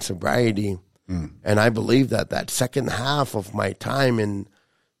attitude in sobriety. And I believe that second half of my time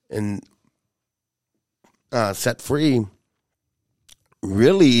in Set Free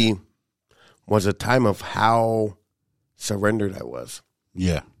really was a time of how surrendered I was.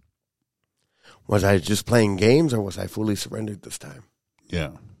 Yeah. Was I just playing games, or was I fully surrendered this time?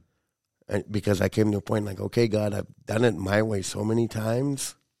 Yeah. And because I came to a point like, okay, God, I've done it my way so many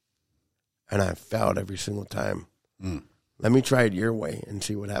times, and I've failed every single time. Let me try it your way and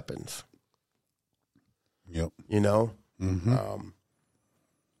see what happens. Yep. You know?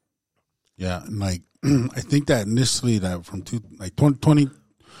 Yeah, and like I think that initially that from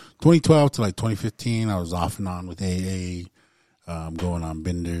 2012 to like 2015, I was off and on with AA, going on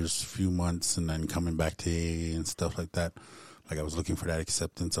benders a few months, and then coming back to AA and stuff like that. Like I was looking for that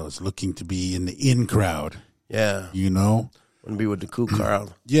acceptance. I was looking to be in the in crowd. Yeah. You know? Want to be with the cool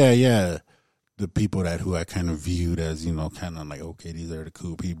crowd. Yeah. The people who I kind of viewed as, you know, kind of like, okay, these are the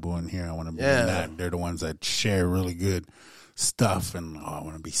cool people in here. I want to be in that. They're the ones that share really good stuff, and I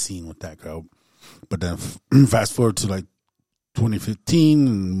want to be seen with that crowd. But then fast forward to like 2015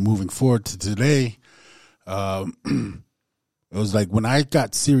 and moving forward to today, it was like when I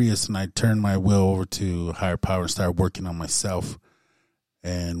got serious and I turned my will over to higher power and started working on myself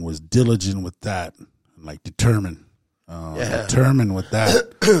and was diligent with that, like determined with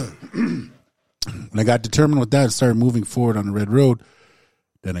that. When I got determined with that and started moving forward on the red road,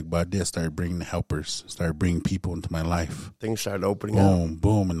 then I started bringing the helpers, started bringing people into my life. Things started opening up.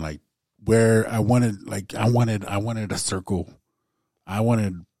 Boom. And like where I wanted a circle. I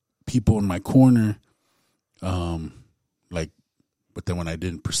wanted people in my corner. But then when I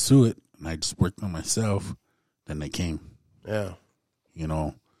didn't pursue it and I just worked on myself, then they came. Yeah. You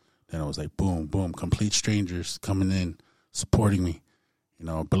know, then it was like boom, complete strangers coming in, supporting me. You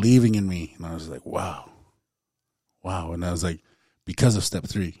know, believing in me. And I was like, wow. And I was like, because of Step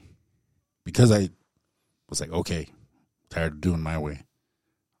 3, because I was like, okay, tired of doing my way,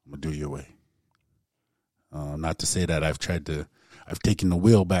 I'm going to do your way. Not to say that I've taken the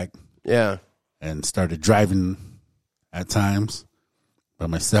wheel back. Yeah. And started driving at times by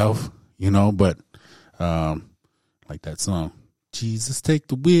myself, you know, but like that song, Jesus, take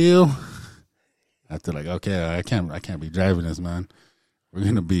the wheel. After like, okay, I can't be driving this, man. We're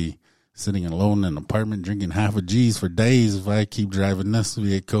going to be sitting alone in an apartment drinking half a G's for days if I keep driving this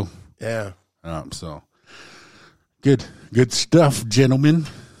vehicle. Yeah. So good stuff, gentlemen.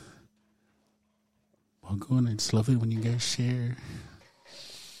 I'll go on. I just love it when you guys share.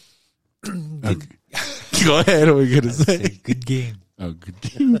 Okay. Go ahead. What are we going to say? Good game. Oh, good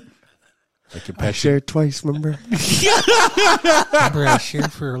game. Like your I shared twice, remember? Remember I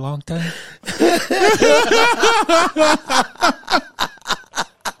shared for a long time?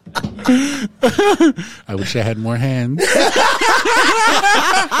 I wish I had more hands.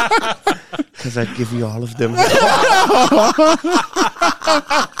 Because I'd give you all of them.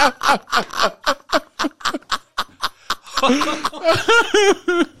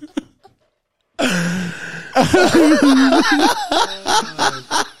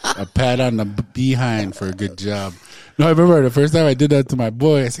 A pat on the behind for a good job. No, I remember the first time I did that to my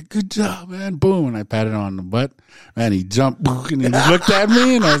boy. I said, good job, man. Boom. And I patted him on the butt. Man, he jumped and he looked at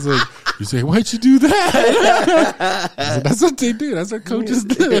me. And I was like, you say, why'd you do that? I said, that's what they do. That's what coaches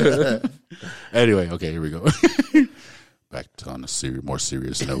do. Anyway, okay, here we go. Back to on a more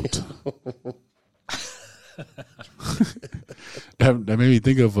serious note. That made me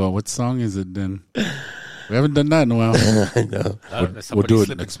think of what song is it then? We haven't done that in a while. I know. We'll do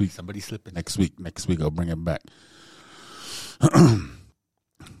it next week. Somebody's slipping. Next week I'll bring it back.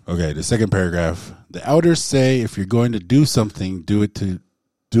 Okay, the second paragraph. The elders say if you're going to do something, do it the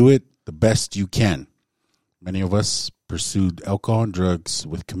best you can. Many of us pursued alcohol and drugs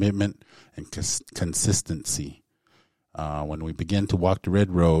with commitment and consistency. When we begin to walk the red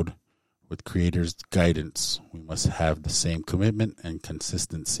road with Creator's guidance, we must have the same commitment and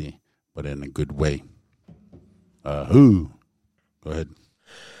consistency, but in a good way. Go ahead.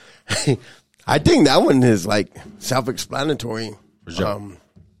 I think that one is like self-explanatory. For sure.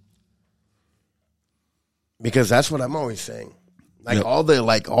 Because that's what I'm always saying.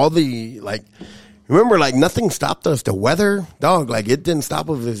 Remember, like nothing stopped us. The weather, dog, like it didn't stop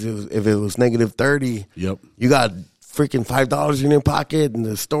us if it was negative 30. Yep. You got freaking $5 in your pocket and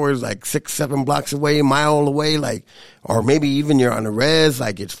the store is like 6-7 blocks away, a mile away, like, or maybe even you're on a res,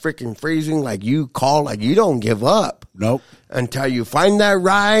 like it's freaking freezing, like you call, like you don't give up. Nope. Until you find that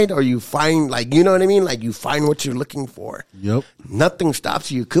ride or you find, like, you know what I mean? Like you find what you're looking for. Yep. Nothing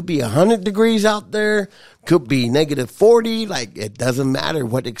stops you. It could be 100 degrees out there. Could be -40. Like it doesn't matter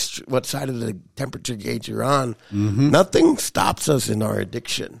what side of the temperature gauge you're on. Nothing stops us in our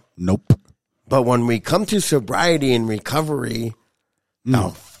addiction. Nope. But when we come to sobriety and recovery, the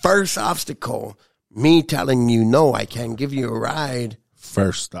first obstacle, me telling you, no, I can't give you a ride.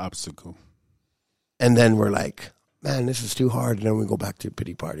 First obstacle. And then we're like, man, this is too hard. And then we go back to a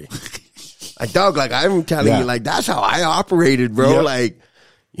pity party. Like, dog, like I'm telling you, like that's how I operated, bro. Yep. Like,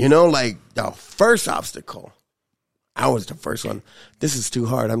 you know, like the first obstacle, I was the first one. This is too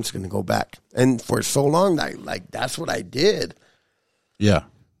hard. I'm just going to go back. And for so long, like that's what I did. Yeah.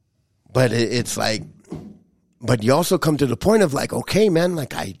 But it's like, but you also come to the point of like, okay, man,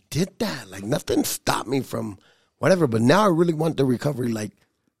 like I did that. Like nothing stopped me from whatever. But now I really want the recovery. Like,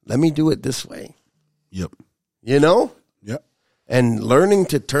 let me do it this way. Yep. You know? Yep. And learning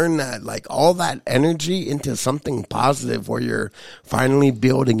to turn that, like all that energy into something positive where you're finally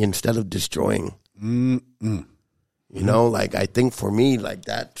building instead of destroying. You know, like I think for me, like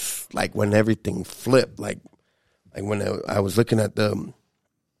that's like when everything flipped. Like when I was looking at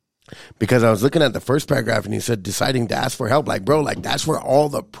because I was looking at the first paragraph and he said deciding to ask for help. Like, bro, like that's where all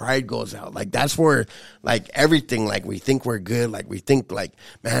the pride goes out. Like that's where like everything, like we think we're good. Like we think like,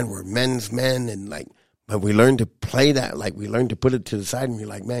 man, we're men's men. And like, but we learn to play that. Like we learn to put it to the side and be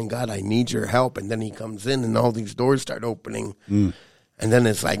like, man, God, I need your help. And then he comes in and all these doors start opening. And then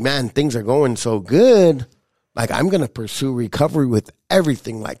it's like, man, things are going so good. Like I'm going to pursue recovery with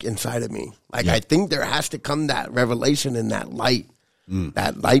everything like inside of me. Like I think there has to come that revelation and that light.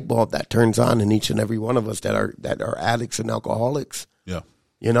 That light bulb that turns on in each and every one of us that are addicts and alcoholics. Yeah.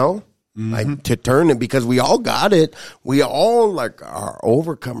 You know? Like to turn it because we all got it. We all like are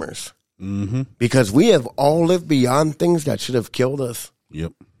overcomers. Because we have all lived beyond things that should have killed us.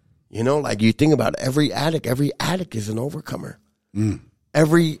 Yep. You know, like you think about every addict is an overcomer.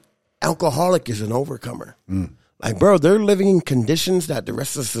 Every alcoholic is an overcomer. Like, bro, they're living in conditions that the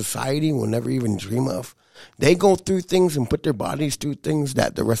rest of society will never even dream of. They go through things and put their bodies through things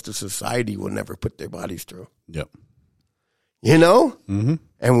that the rest of society will never put their bodies through. Yep. You know?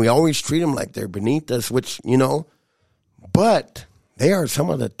 And we always treat them like they're beneath us, which, you know, but they are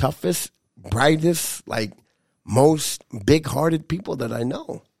some of the toughest, brightest, like most big-hearted people that I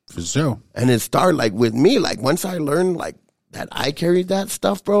know. For sure. And it started like with me, like once I learned like that I carried that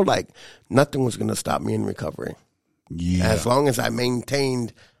stuff, bro, like nothing was going to stop me in recovery. Yeah. As long as I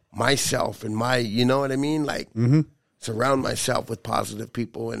maintained myself and my, you know what I mean? Like surround myself with positive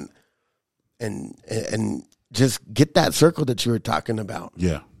people and just get that circle that you were talking about.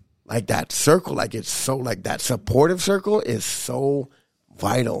 Yeah. Like that circle, like it's so like that supportive circle is so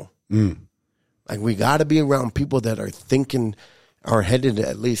vital. Like we got to be around people that are thinking or headed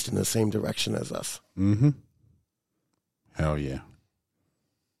at least in the same direction as us. Hell yeah.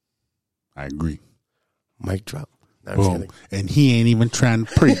 I agree. Mic drop. No, I'm just Boom. kidding. And he ain't even trying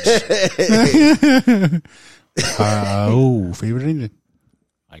to preach. Favorite Indian.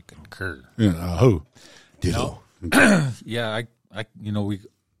 I concur. Yeah. Ditto. Yeah, I you know, we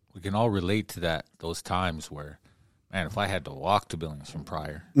can all relate to those times where, man, if I had to walk to Billings from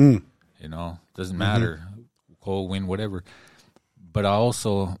Pryor, you know, doesn't matter, cold, wind, whatever. But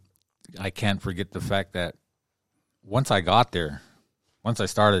I can't forget the fact that once I got there, once I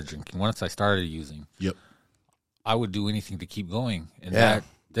started drinking, once I started using, Yep. I would do anything to keep going. And Yeah.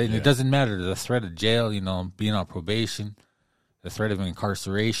 it doesn't matter, the threat of jail, you know, being on probation, the threat of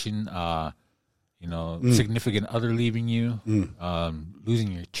incarceration, you know, significant other leaving you,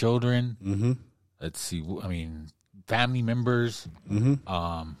 losing your children. Let's see, I mean, family members,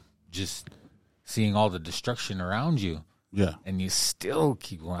 just seeing all the destruction around you. Yeah. And you still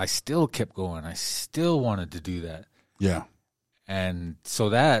keep going. I still kept going. I still wanted to do that. Yeah. And so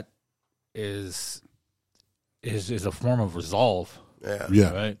that is a form of resolve. Yeah.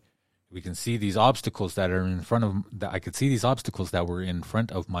 Yeah. Right? We can see these obstacles that are in front of that. I could see these obstacles that were in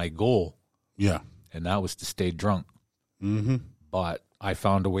front of my goal. Yeah. And that was to stay drunk. But I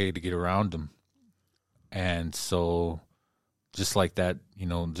found a way to get around them. And so just like that, you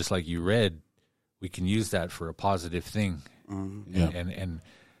know, just like you read, we can use that for a positive thing. Yeah.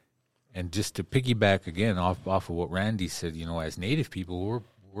 And just to piggyback again off of what Randy said, you know, as Native people,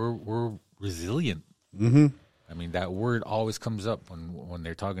 we're resilient. I mean, that word always comes up when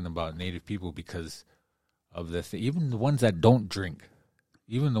they're talking about Native people because of even the ones that don't drink,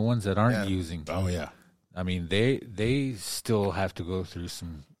 even the ones that aren't using. Oh, yeah. I mean, they still have to go through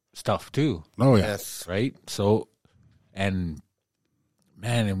some stuff too. Oh yeah. Yes. Right. So, and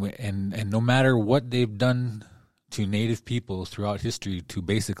man, and no matter what they've done to Native people throughout history to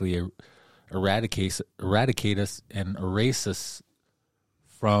basically eradicate us and erase us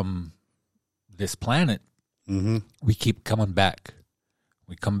from this planet, we keep coming back.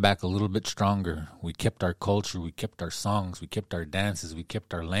 We come back a little bit stronger. We kept our culture. We kept our songs. We kept our dances. We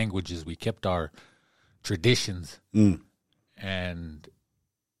kept our languages. We kept our traditions. And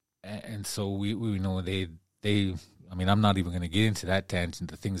so we know they. I mean, I'm not even going to get into that tangent.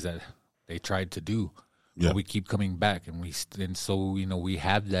 The things that they tried to do. Yeah. But we keep coming back, and so we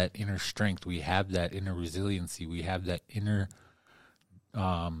have that inner strength. We have that inner resiliency. We have that inner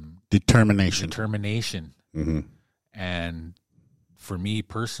determination. And for me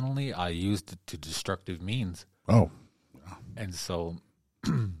personally, I used it to destructive means. Oh. And so,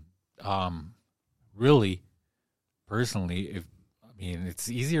 really, personally, it's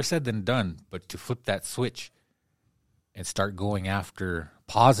easier said than done, but to flip that switch and start going after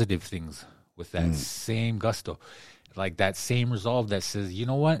positive things with that same gusto, like that same resolve that says, you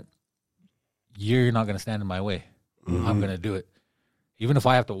know what, you're not going to stand in my way. I'm going to do it. Even if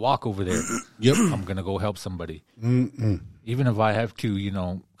I have to walk over there, I'm going to go help somebody. Even if I have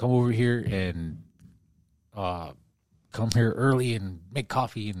to, come over here and come here early and make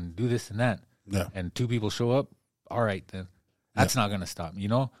coffee and do this and that, and 2 people show up, all right, then that's not going to stop me,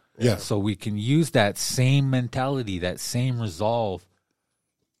 Yeah. So we can use that same mentality, that same resolve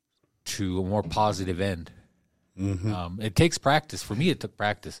to a more positive end. It takes practice. For me, it took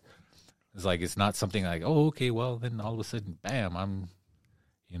practice. It's like, it's not something like, oh, okay, well, then all of a sudden, bam, I'm,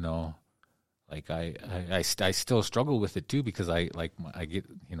 like I still struggle with it too, because I get,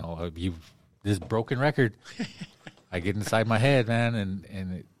 this broken record, I get inside my head, man,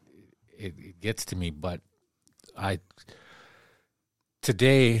 and it gets to me. But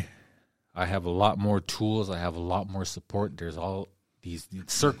today I have a lot more tools. I have a lot more support. There's all the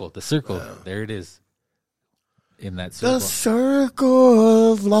circle, there it is. In that circle. The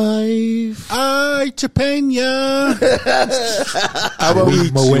circle of life. Ay, Chapena.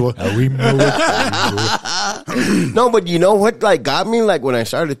 No, but you know what, like, got me, like, when I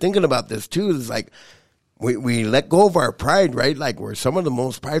started thinking about this too, is like, we let go of our pride, right? Like, we're some of the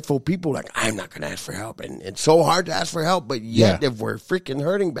most prideful people. Like, I'm not going to ask for help. And it's so hard to ask for help, but yet if we're freaking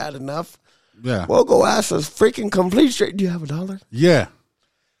hurting bad enough, we'll go ask us freaking complete straight. Do you have $1? Yeah.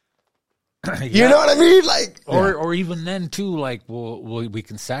 You know what I mean? Like, or even then too, like we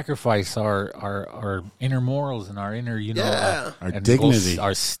can sacrifice our inner morals and our inner, our dignity,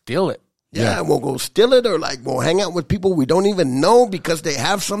 steal it. Yeah, we'll go steal it, or like we'll hang out with people we don't even know because they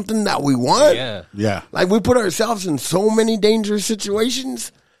have something that we want. Yeah. Like, we put ourselves in so many dangerous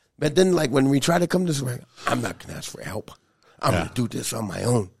situations, but then, like, when we try to come this way, I'm not gonna ask for help. I'm gonna do this on my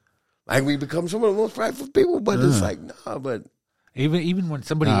own. Like, we become some of the most prideful people, but it's like, nah, but. Even when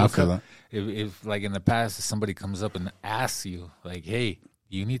somebody looks up, if like in the past, if somebody comes up and asks you, like, hey,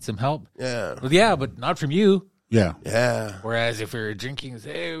 you need some help? Well, but not from you. Yeah. Whereas if you're drinking,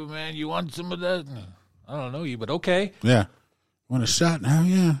 say, hey, man, you want some of that? I don't know you, but okay. Yeah. Want a shot now?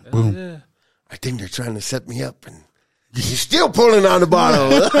 Yeah. Boom. Yeah. I think they're trying to set me up, and you're still pulling on the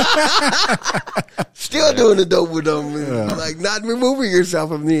bottle. Still doing the dope with them. Like, not removing yourself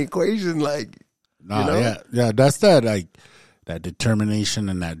from the equation. Like, Yeah. That's that, like, that determination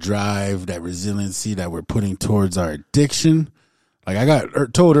and that drive, that resiliency that we're putting towards our addiction. Like, I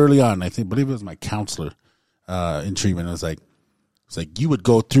got told early on, I believe it was my counselor in treatment. It was like you would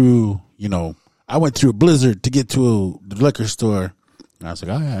go through, I went through a blizzard to get to the liquor store. And I was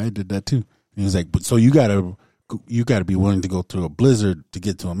like, oh yeah, I did that too. And he was like, but so you gotta be willing to go through a blizzard to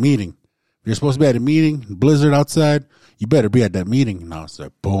get to a meeting. If you're supposed to be at a meeting, blizzard outside, you better be at that meeting. And I was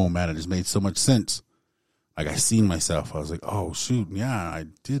like, boom, man, it just made so much sense. Like, I seen myself. I was like, oh, shoot, yeah, I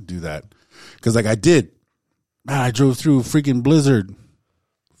did do that. Because, like, I did. Man, I drove through a freaking blizzard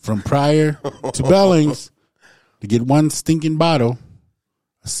from Pryor to Bellings to get one stinking bottle,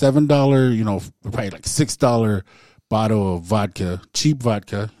 a $7, probably like $6 bottle of vodka, cheap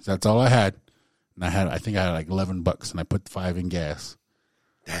vodka. That's all I had. And I think I had like $11, and I put $5 in gas.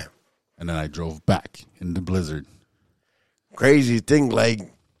 Damn. And then I drove back in the blizzard. Crazy thing, like,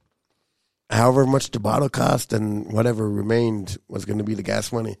 however much the bottle cost and whatever remained was going to be the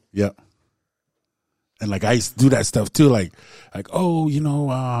gas money. Yep. And, like, I used to do that stuff too. Like, oh,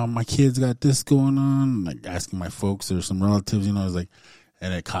 my kids got this going on. Like, asking my folks or some relatives, it's like,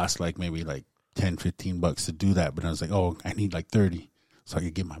 and it cost like maybe like $10, $15 to do that. But I was like, oh, I need like 30 so I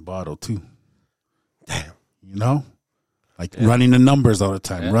could get my bottle too. Damn. Like running the numbers all the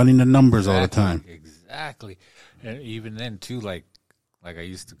time, all the time. Exactly. And even then, too, like I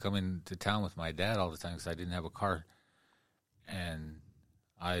used to come into town with my dad all the time because I didn't have a car. And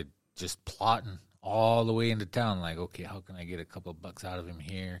I just plotting all the way into town, like, okay, how can I get a couple of bucks out of him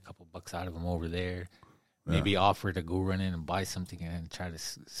here, a couple of bucks out of him over there? Maybe offer to go run in and buy something and try to,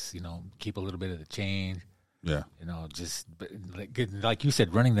 keep a little bit of the change. Yeah. Just like you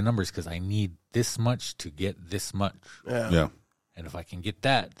said, running the numbers because I need this much to get this much. Yeah. And if I can get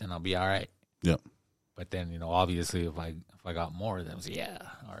that, then I'll be all right. Yeah. But then, obviously if I got more, then I was,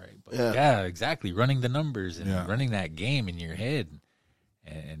 all right. But yeah, exactly. Running the numbers and running that game in your head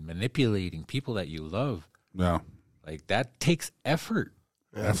and manipulating people that you love. Yeah. Like that takes effort.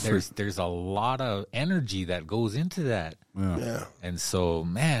 There's a lot of energy that goes into that. Yeah. And so,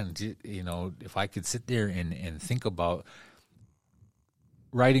 man, if I could sit there and think about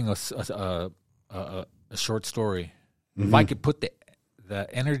writing a short story, if I could put the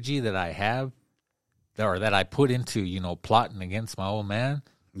energy that I have or that I put into, plotting against my old man,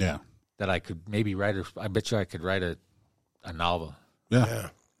 that I could maybe write I bet you I could write a novel. Yeah.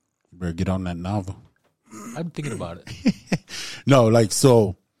 You better get on that novel. I'm thinking about it. No, like,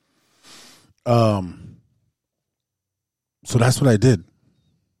 so that's what I did.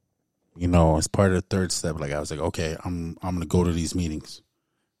 As part of the third step, like I was like, okay, I'm going to go to these meetings.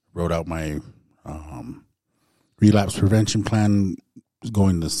 Wrote out my relapse prevention plan,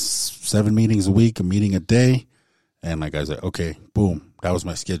 going to 7 meetings a week, a meeting a day. And like I was like, okay, boom, that was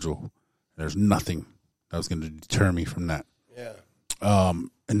my schedule. There's nothing that was going to deter me from that. Yeah. And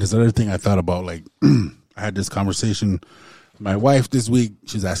there's another thing I thought about, like, I had this conversation with my wife this week.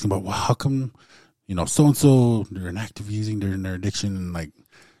 She's asking about, well, how come, so-and-so, they're in active using, they're in their addiction, and, like,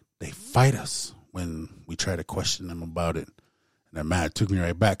 they fight us when we try to question them about it. And that mad took me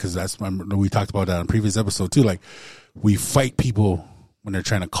right back because we talked about that in a previous episode, too. Like, we fight people when they're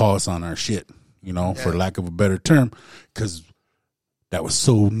trying to call us on our shit, for lack of a better term, because that was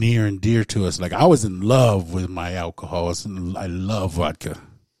so near and dear to us. Like, I was in love with my alcohol. I love vodka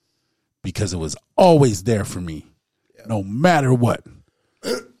because it was always there for me, no matter what.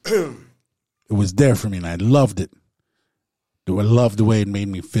 It was there for me, and I loved it. I loved the way it made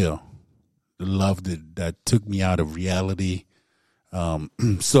me feel. I loved it. That took me out of reality.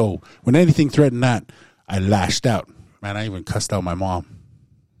 So when anything threatened that, I lashed out. Man, I even cussed out my mom.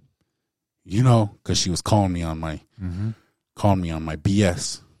 Because she was calling me on my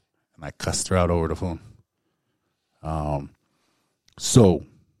BS, and I cussed her out over the phone. So,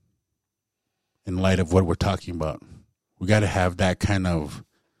 in light of what we're talking about, we got to have that kind of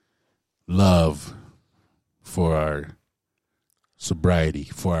love for our sobriety,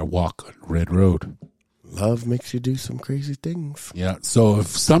 for our walk on Red Road. Love makes you do some crazy things. Yeah. So if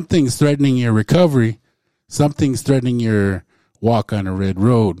something's threatening your recovery, something's threatening your walk on a Red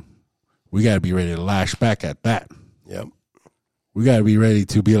Road, we got to be ready to lash back at that. Yep. We got to be ready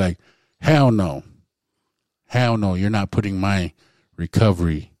to be like, hell no. Hell no, you're not putting my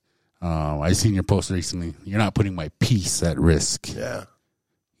recovery. I seen your post recently. You're not putting my peace at risk. Yeah.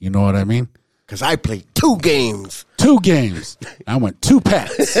 You know what I mean? Because I played 2 games. 2 games. I went 2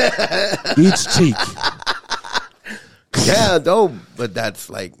 pats. Each cheek. Yeah, dope. But that's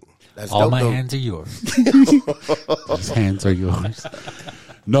all dope, my though. hands are yours. His hands are yours.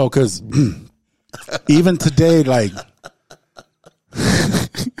 No, because even today, like,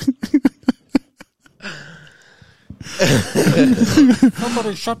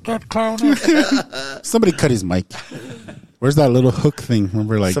 Somebody shut that clown up. Somebody cut his mic. Where's that little hook thing?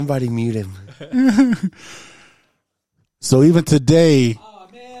 Remember, like, somebody mute him. So even today,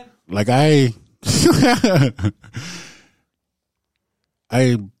 like I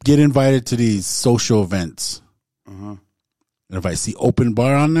get invited to these social events. And if I see open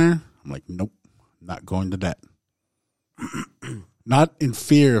bar on there, I'm like, nope, not going to that. Not in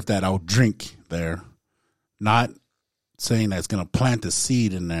fear of that I'll drink there. Not saying that's going to plant a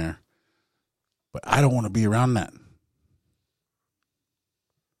seed in there. But I don't want to be around that.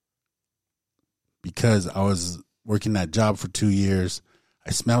 Because I was working that job for 2 years,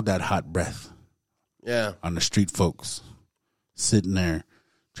 I smelled that hot breath. Yeah. On the street folks. Sitting there,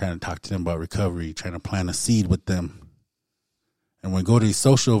 trying to talk to them about recovery, trying to plant a seed with them. And when we go to these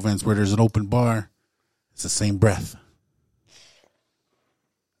social events where there's an open bar, it's the same breath.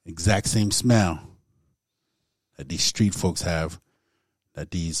 Exact same smell that these street folks have,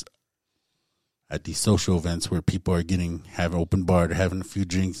 that these at these social events where people are having open bar, they're having a few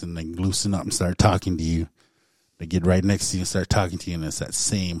drinks and they loosen up and start talking to you. They get right next to you and start talking to you, and it's that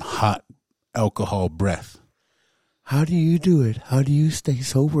same hot alcohol breath. How do you do it? How do you stay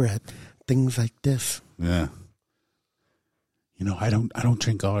sober at things like this? Yeah. I don't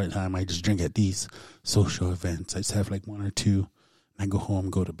drink all the time. I just drink at these social events. I just have like one or two, and I go home,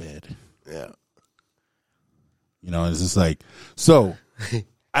 go to bed. Yeah. It's just like, so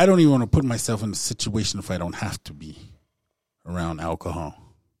I don't even want to put myself in a situation if I don't have to be around alcohol.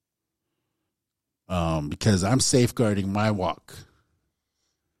 Because I'm safeguarding my walk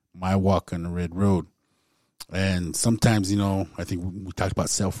on the red road. And sometimes, I think we talked about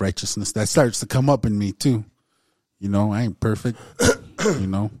self-righteousness. That starts to come up in me too. I ain't perfect.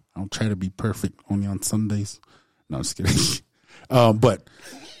 I don't try to be perfect only on Sundays. No, I'm just kidding. But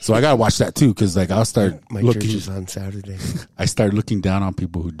so I gotta watch that too, because like I'll start my looking. church is on Saturday. I start looking down on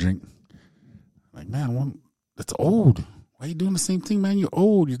people who drink. Like, man, that's old. Why are you doing the same thing, man? You're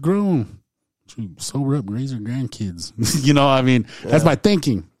old. You're grown. Sober up, raise your grandkids. That's my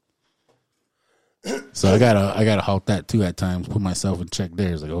thinking. So I gotta halt that too at times. Put myself in check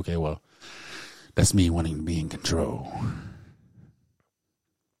there. It's like, okay, well, that's me wanting to be in control.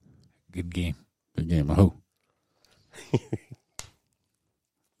 Good game. Good game. I hope.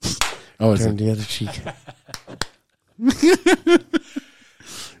 Oh, Turn the other cheek.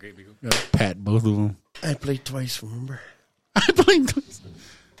 Pat both of them. I played twice, remember? I played twice.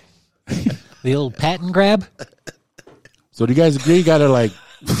 The old pat and grab. So do you guys agree? You gotta like,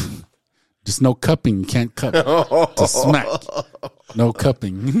 just no cupping. You can't cup to smack. No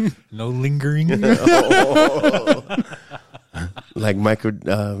cupping. No lingering. Like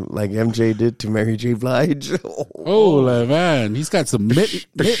MJ did to Mary J. Blige. Oh, man, he's got some mitts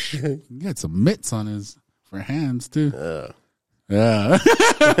on his for hands too. Yeah.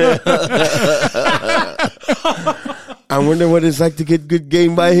 I wonder what it's like to get good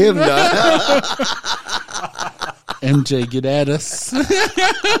game by him now. MJ, get at us.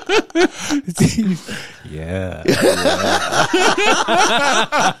 Yeah.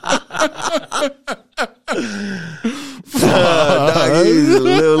 Dog, he's a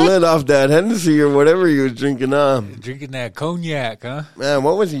little lit off that Hennessy or whatever he was drinking. Drinking that cognac, huh? Man,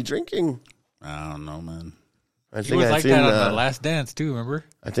 what was he drinking? I don't know, man. He was like that on The Last Dance too. Remember?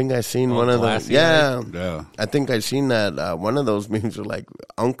 I think I seen one of those. Yeah. I think I seen that one of those memes were like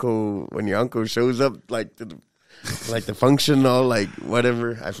when your uncle shows up like to the function or like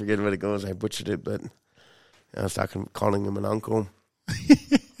whatever. I forget what it goes. I butchered it, but I was calling him an uncle.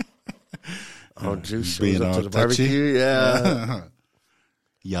 Oh, Juice shows up to the barbecue. Yeah.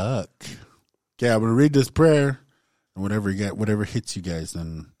 Yuck. Okay, I'm gonna read this prayer, and whatever hits you guys,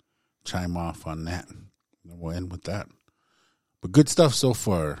 then chime off on that. And we'll end with that. But good stuff so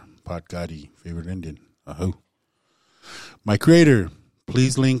far. Pot Gotti, favorite Indian. Aho. My Creator,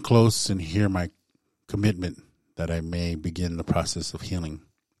 please lean close and hear my commitment that I may begin the process of healing.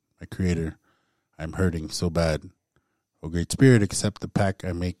 My Creator, I'm hurting so bad. O Great Spirit, accept the pact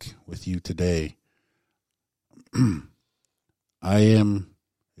I make with you today. I am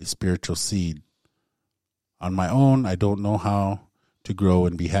a spiritual seed. On my own, I don't know how to grow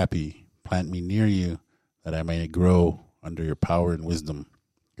and be happy. Plant me near you that I may grow under your power and wisdom.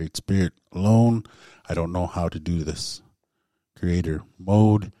 Great Spirit, alone, I don't know how to do this. Creator,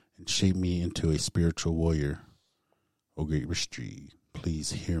 mold and shape me into a spiritual warrior. O Great Rishri,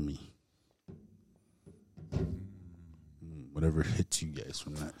 please hear me. Whatever hits you guys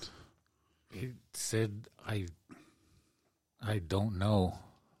from that. It said, I don't know,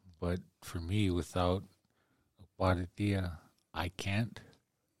 but for me, without Bharatiya, I can't.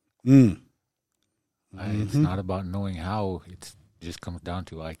 It's not about knowing how. It just comes down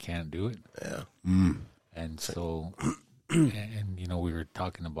to I can't do it. Yeah. And so, and we were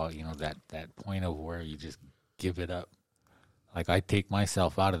talking about, that point of where you just give it up. Like I take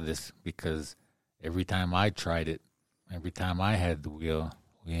myself out of this because every time I tried it, every time I had the wheel,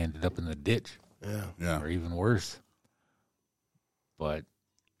 we ended up in the ditch. Yeah. Or even worse. But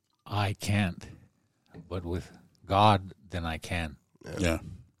I can't. But with God, then I can. Yeah.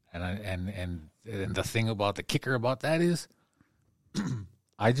 And the thing about the kicker about that is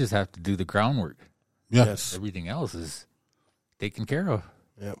I just have to do the groundwork. Yeah. Yes. Everything else is taken care of.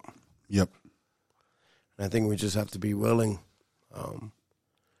 Yep. And I think we just have to be willing,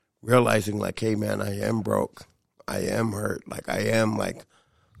 realizing like, hey man, I am broke. I am hurt. Like I am like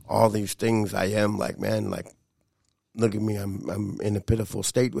all these things. I am like, man, like look at me. I'm in a pitiful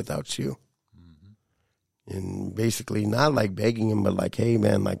state without you. And basically not like begging him, but like, hey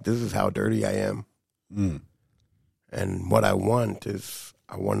man, like this is how dirty I am. And what I want is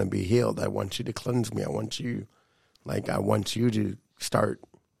I want to be healed. I want you to cleanse me. I want you to start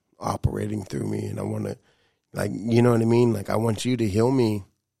operating through me. And I want to, like, you know what I mean? Like I want you to heal me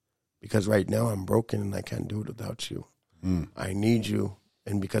because right now I'm broken and I can't do it without you. I need you.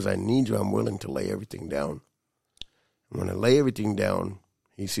 And because I need you, I'm willing to lay everything down. When I lay everything down,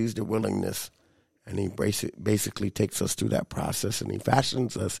 he sees the willingness, and he basically takes us through that process, and he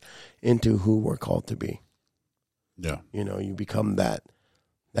fashions us into who we're called to be. Yeah. You know, you become that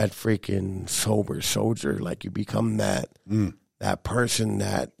freaking sober soldier. Like, you become that person,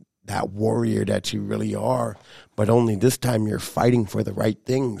 that warrior that you really are. But only this time you're fighting for the right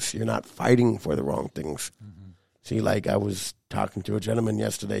things. You're not fighting for the wrong things. Mm-hmm. See, like, I was talking to a gentleman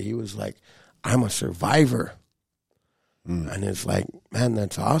yesterday. He was like, I'm a survivor. And it's like, man,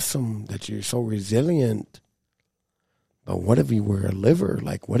 that's awesome that you're so resilient. But what if you were a liver?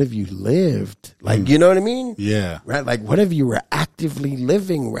 Like, what if you lived? Like, you know what I mean? Yeah. Right? Like, what if you were actively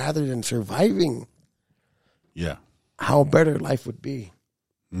living rather than surviving? Yeah. How better life would be.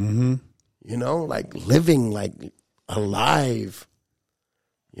 Mm-hmm. You know, like living, like alive,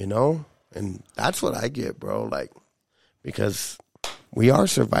 you know? And that's what I get, bro. Like, because we are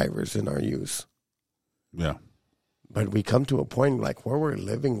survivors in our youth. Yeah. But we come to a point like where we're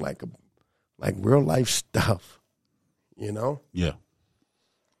living like real life stuff, you know? Yeah.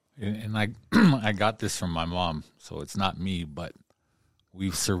 And I got this from my mom, so it's not me, but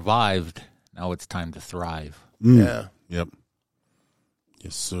we've survived. Now it's time to thrive. Yeah. Yep.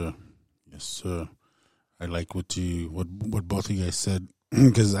 Yes, sir. Yes, sir. I like what both of you guys said,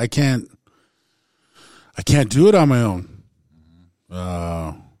 because I can't do it on my own.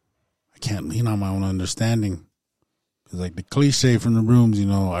 I can't lean on my own understanding. Like the cliche from the rooms, you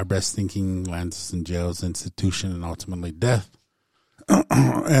know, our best thinking lands us in jails, institution, and ultimately death.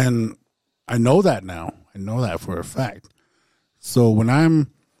 And I know that now. I know that for a fact. So when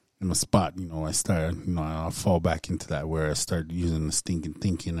I'm in a spot, you know, I'll fall back into that where I start using the stinking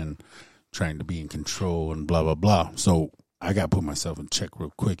thinking and trying to be in control and blah, blah, blah. So I got to put myself in check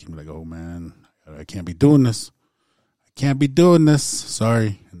real quick and be like, oh, man, I can't be doing this.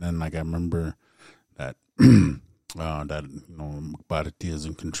 Sorry. And then, like, I remember that... that, you know, Bharati is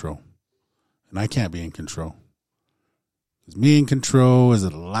in control. And I can't be in control. Because me in control is a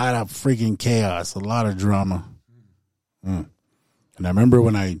lot of freaking chaos, a lot of drama. And I remember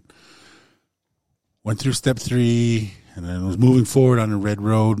when I went through step 3 and then was moving forward on the red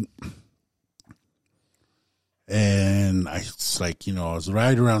road. And I was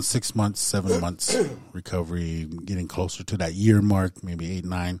right around 6 months, 7 months recovery, getting closer to that year mark, maybe 8,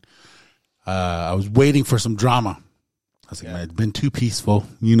 9. I was waiting for some drama. I was like, man, it's been too peaceful,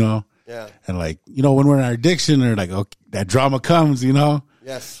 you know? Yeah. And like, you know, when we're in our addiction, or like, okay, that drama comes, you know?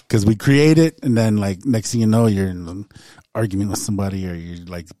 Yes. Because we create it, and then like next thing you know, you're in an argument with somebody, or you're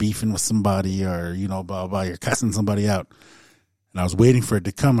like beefing with somebody, or, you know, blah, blah, you're cussing somebody out. And I was waiting for it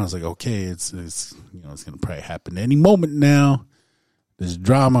to come. I was like, okay, it's you know, it's going to probably happen any moment now. There's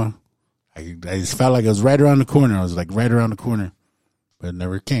drama. I just felt like it was right around the corner. I was like right around the corner, but it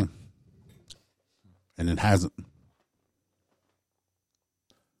never came. And it hasn't.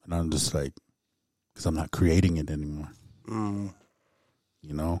 And I'm just like, because I'm not creating it anymore.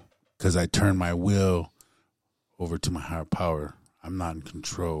 You know? Because I turn my will over to my higher power. I'm not in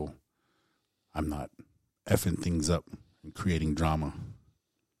control. I'm not effing things up and creating drama.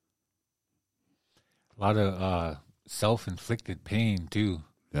 A lot of self-inflicted pain, too.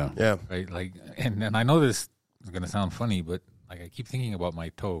 Yeah. Yeah. Right? Like, and I know this is going to sound funny, but like I keep thinking about my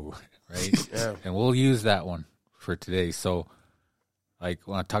toe, right? Yeah. And we'll use that one for today. So, like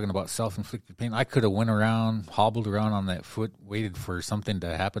when I'm talking about self-inflicted pain, I could have went around, hobbled around on that foot, waited for something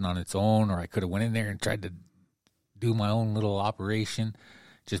to happen on its own, or I could have went in there and tried to do my own little operation,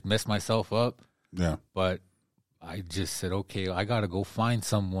 just mess myself up. Yeah. But I just said, okay, I got to go find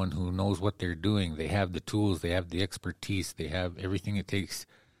someone who knows what they're doing. They have the tools, they have the expertise, they have everything it takes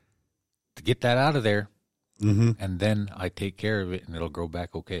to get that out of there. Mm-hmm. And then I take care of it, and it'll grow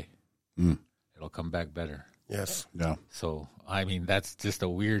back okay. It'll come back better. Yes. Yeah. So, I mean, that's just a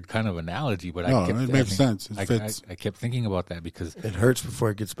weird kind of analogy, but No, it makes sense. It fits. I kept thinking about that because It hurts before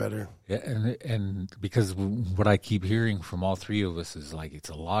it gets better. yeah, and because what I keep hearing from all three of us is like it's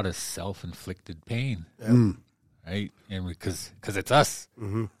a lot of self-inflicted pain, right? And because it's us,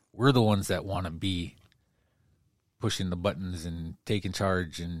 we're the ones that want to be pushing the buttons and taking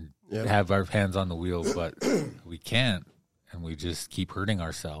charge and have our hands on the wheel, but we can't, and we just keep hurting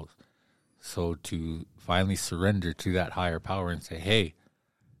ourselves. So to finally surrender to that higher power and say, hey,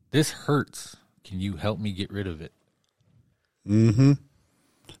 this hurts. Can you help me get rid of it? Mm-hmm.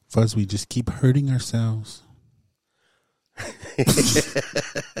 First, we just keep hurting ourselves.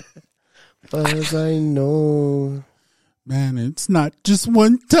 As I know. Man, it's not just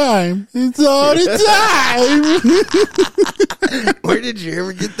one time. It's all the time. Where did you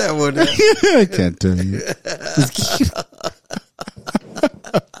ever get that one at? I can't tell you.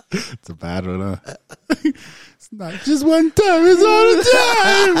 It's a bad one, huh? It's Not just one time, it's all the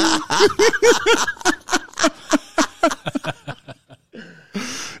time.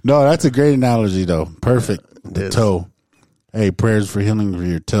 No, that's a great analogy, though. Perfect. The toe. Hey, prayers for healing for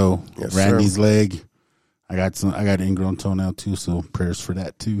your toe. Yes, Randy's sir. leg. I got ingrown toenail too, so prayers for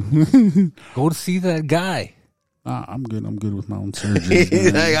that too. Go to see that guy. I'm good. I'm good with my own surgery.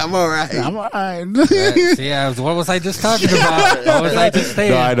 He's like, I'm all right. I'm all right. See, what was I just talking about? What was I just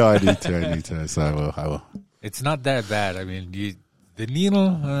saying? No, I know. I need to. So I will. It's not that bad. I mean, the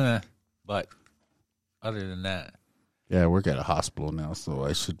needle, but other than that, Yeah, I work at a hospital now, so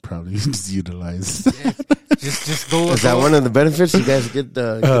I should probably just utilize. just go. Is that one of the benefits? You guys get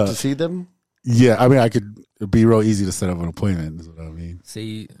to see them? Yeah, I mean, it'd be real easy to set up an appointment. Is what I mean.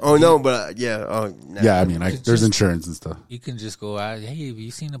 See, Oh, no, but yeah. Oh, no. Yeah, I mean, It's there's just- insurance and stuff. you can just go out. Hey, have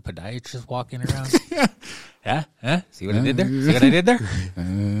you seen a podiatrist walking around? Yeah. Huh? See what I did there? See what I did there?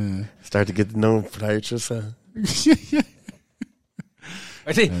 Start to get to know podiatrists.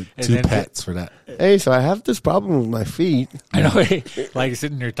 I think, and Two then- pets for that. Hey, so I have this problem with my feet. I know, like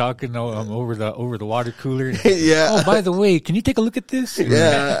sitting there talking over the water cooler. Yeah. Oh, by the way, can you take a look at this?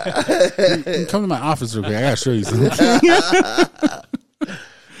 Yeah. Come to my office real quick. I gotta show you something.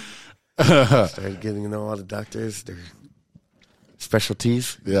 Started getting to know all the doctors, their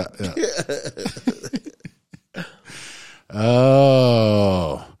specialties. Yeah.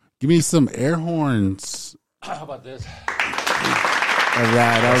 Oh, give me some air horns. How about this? All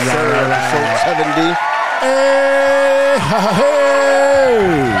right. Episode 70. Hey,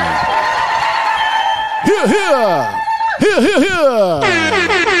 here.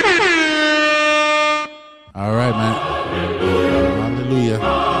 All right, man. Hallelujah.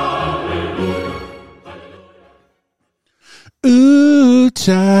 Ooh,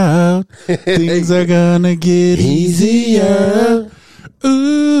 child, things are gonna get easier.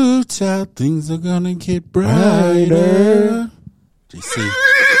 Ooh, child, things are gonna get brighter. JC.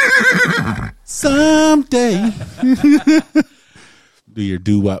 Someday. Do your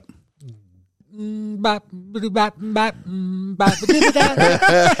doo-wop.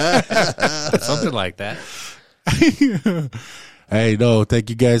 Something like that. Hey, no, thank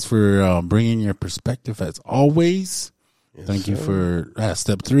you guys for bringing your perspective as always. Thank you for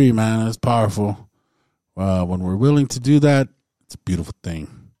step 3, man. That's powerful. When we're willing to do that, it's a beautiful thing.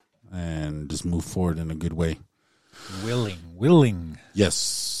 And just move forward in a good way. Willing.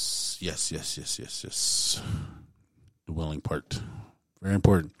 Yes. The willing part. Very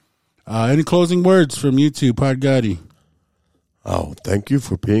important. Any closing words from you two, Pod Gotti? Oh, thank you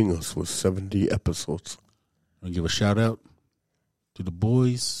for being us with 70 episodes. I'll give a shout out to the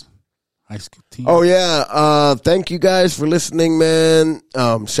boys, high school team. Oh, yeah. Thank you guys for listening, man.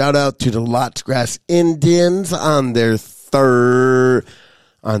 Shout out to the Lots Grass Indians on their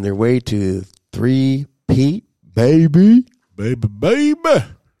way to 3-peat, baby. Baby.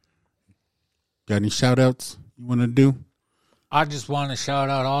 Got any shout outs you want to do? I just want to shout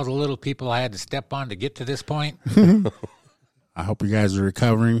out all the little people I had to step on to get to this point. I hope you guys are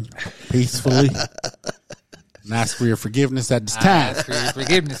recovering peacefully. And ask for your forgiveness at this I time. ask for your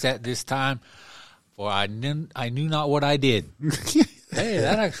forgiveness at this time, for I knew not what I did. Hey,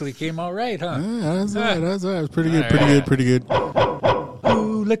 that actually came out right, huh? Yeah, that's all right. That's all right. It's pretty good. All Pretty good.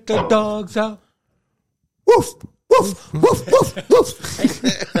 Ooh, let the dogs out. Woof, woof, woof, woof,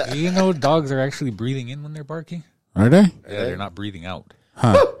 woof. Do you know dogs are actually breathing in when they're barking? Are they? Yeah, they're not breathing out.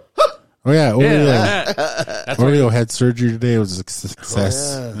 Oh yeah. That's why. Oreo had surgery today. It was a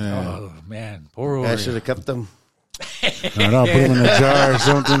success. Yeah. Oh man, poor I Oreo. should have kept them. I don't put them in a jar or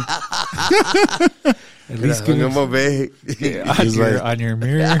something. At least Hung give them him away. He's like- on your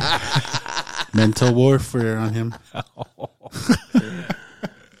mirror. Mental warfare on him.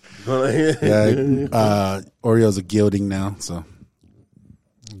 Yeah. Oreo's a gelding now. So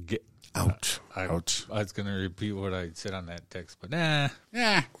Ouch. ouch. I was gonna repeat what I said on that text, but nah.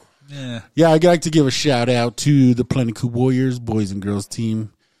 Yeah. Yeah. Yeah, I'd like to give a shout out to the Plenty Cool Warriors, boys and girls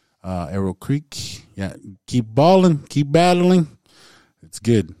team, Arrow Creek. Yeah, keep balling, keep battling. It's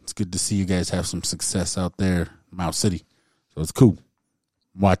good. It's good to see you guys have some success out there in Mound City. So it's cool.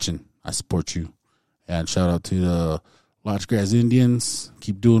 I'm watching. I support you. And shout out to the Lodge Grass Indians.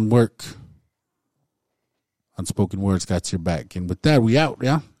 Keep doing work. Unspoken Words got your back. And with that, we out,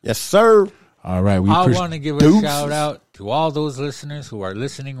 yeah? Yes, sir. All right. I want to give a Deuces. shout out to all those listeners who are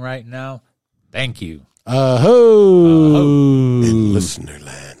listening right now. Thank you. Ho! In listener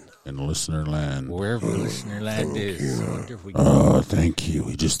land. In listener land. Wherever listener land is. I wonder if we can Oh, thank you.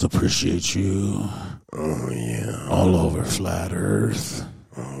 We just appreciate you. Oh, yeah. All over flat Earth.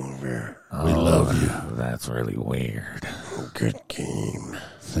 Over. We love you. That's really weird. Good game.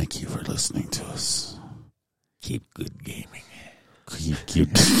 Thank you for listening to us. Keep good gaming. Keep.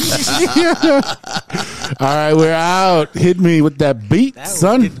 All right, we're out. Hit me with that beat, That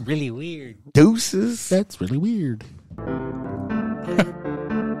son. was really weird. Deuces. That's really weird.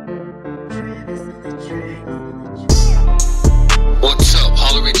 What's up?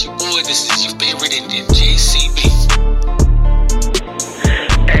 Holler at your boy. This is your favorite Indian, JCB.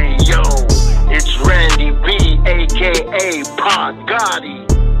 Hey yo, it's Randy B, aka Pa Gotti.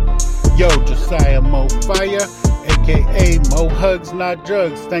 Yo, Josiah Mo Fire, aka Mo Hugs Not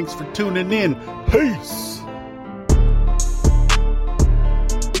Drugs. Thanks for tuning in. Peace.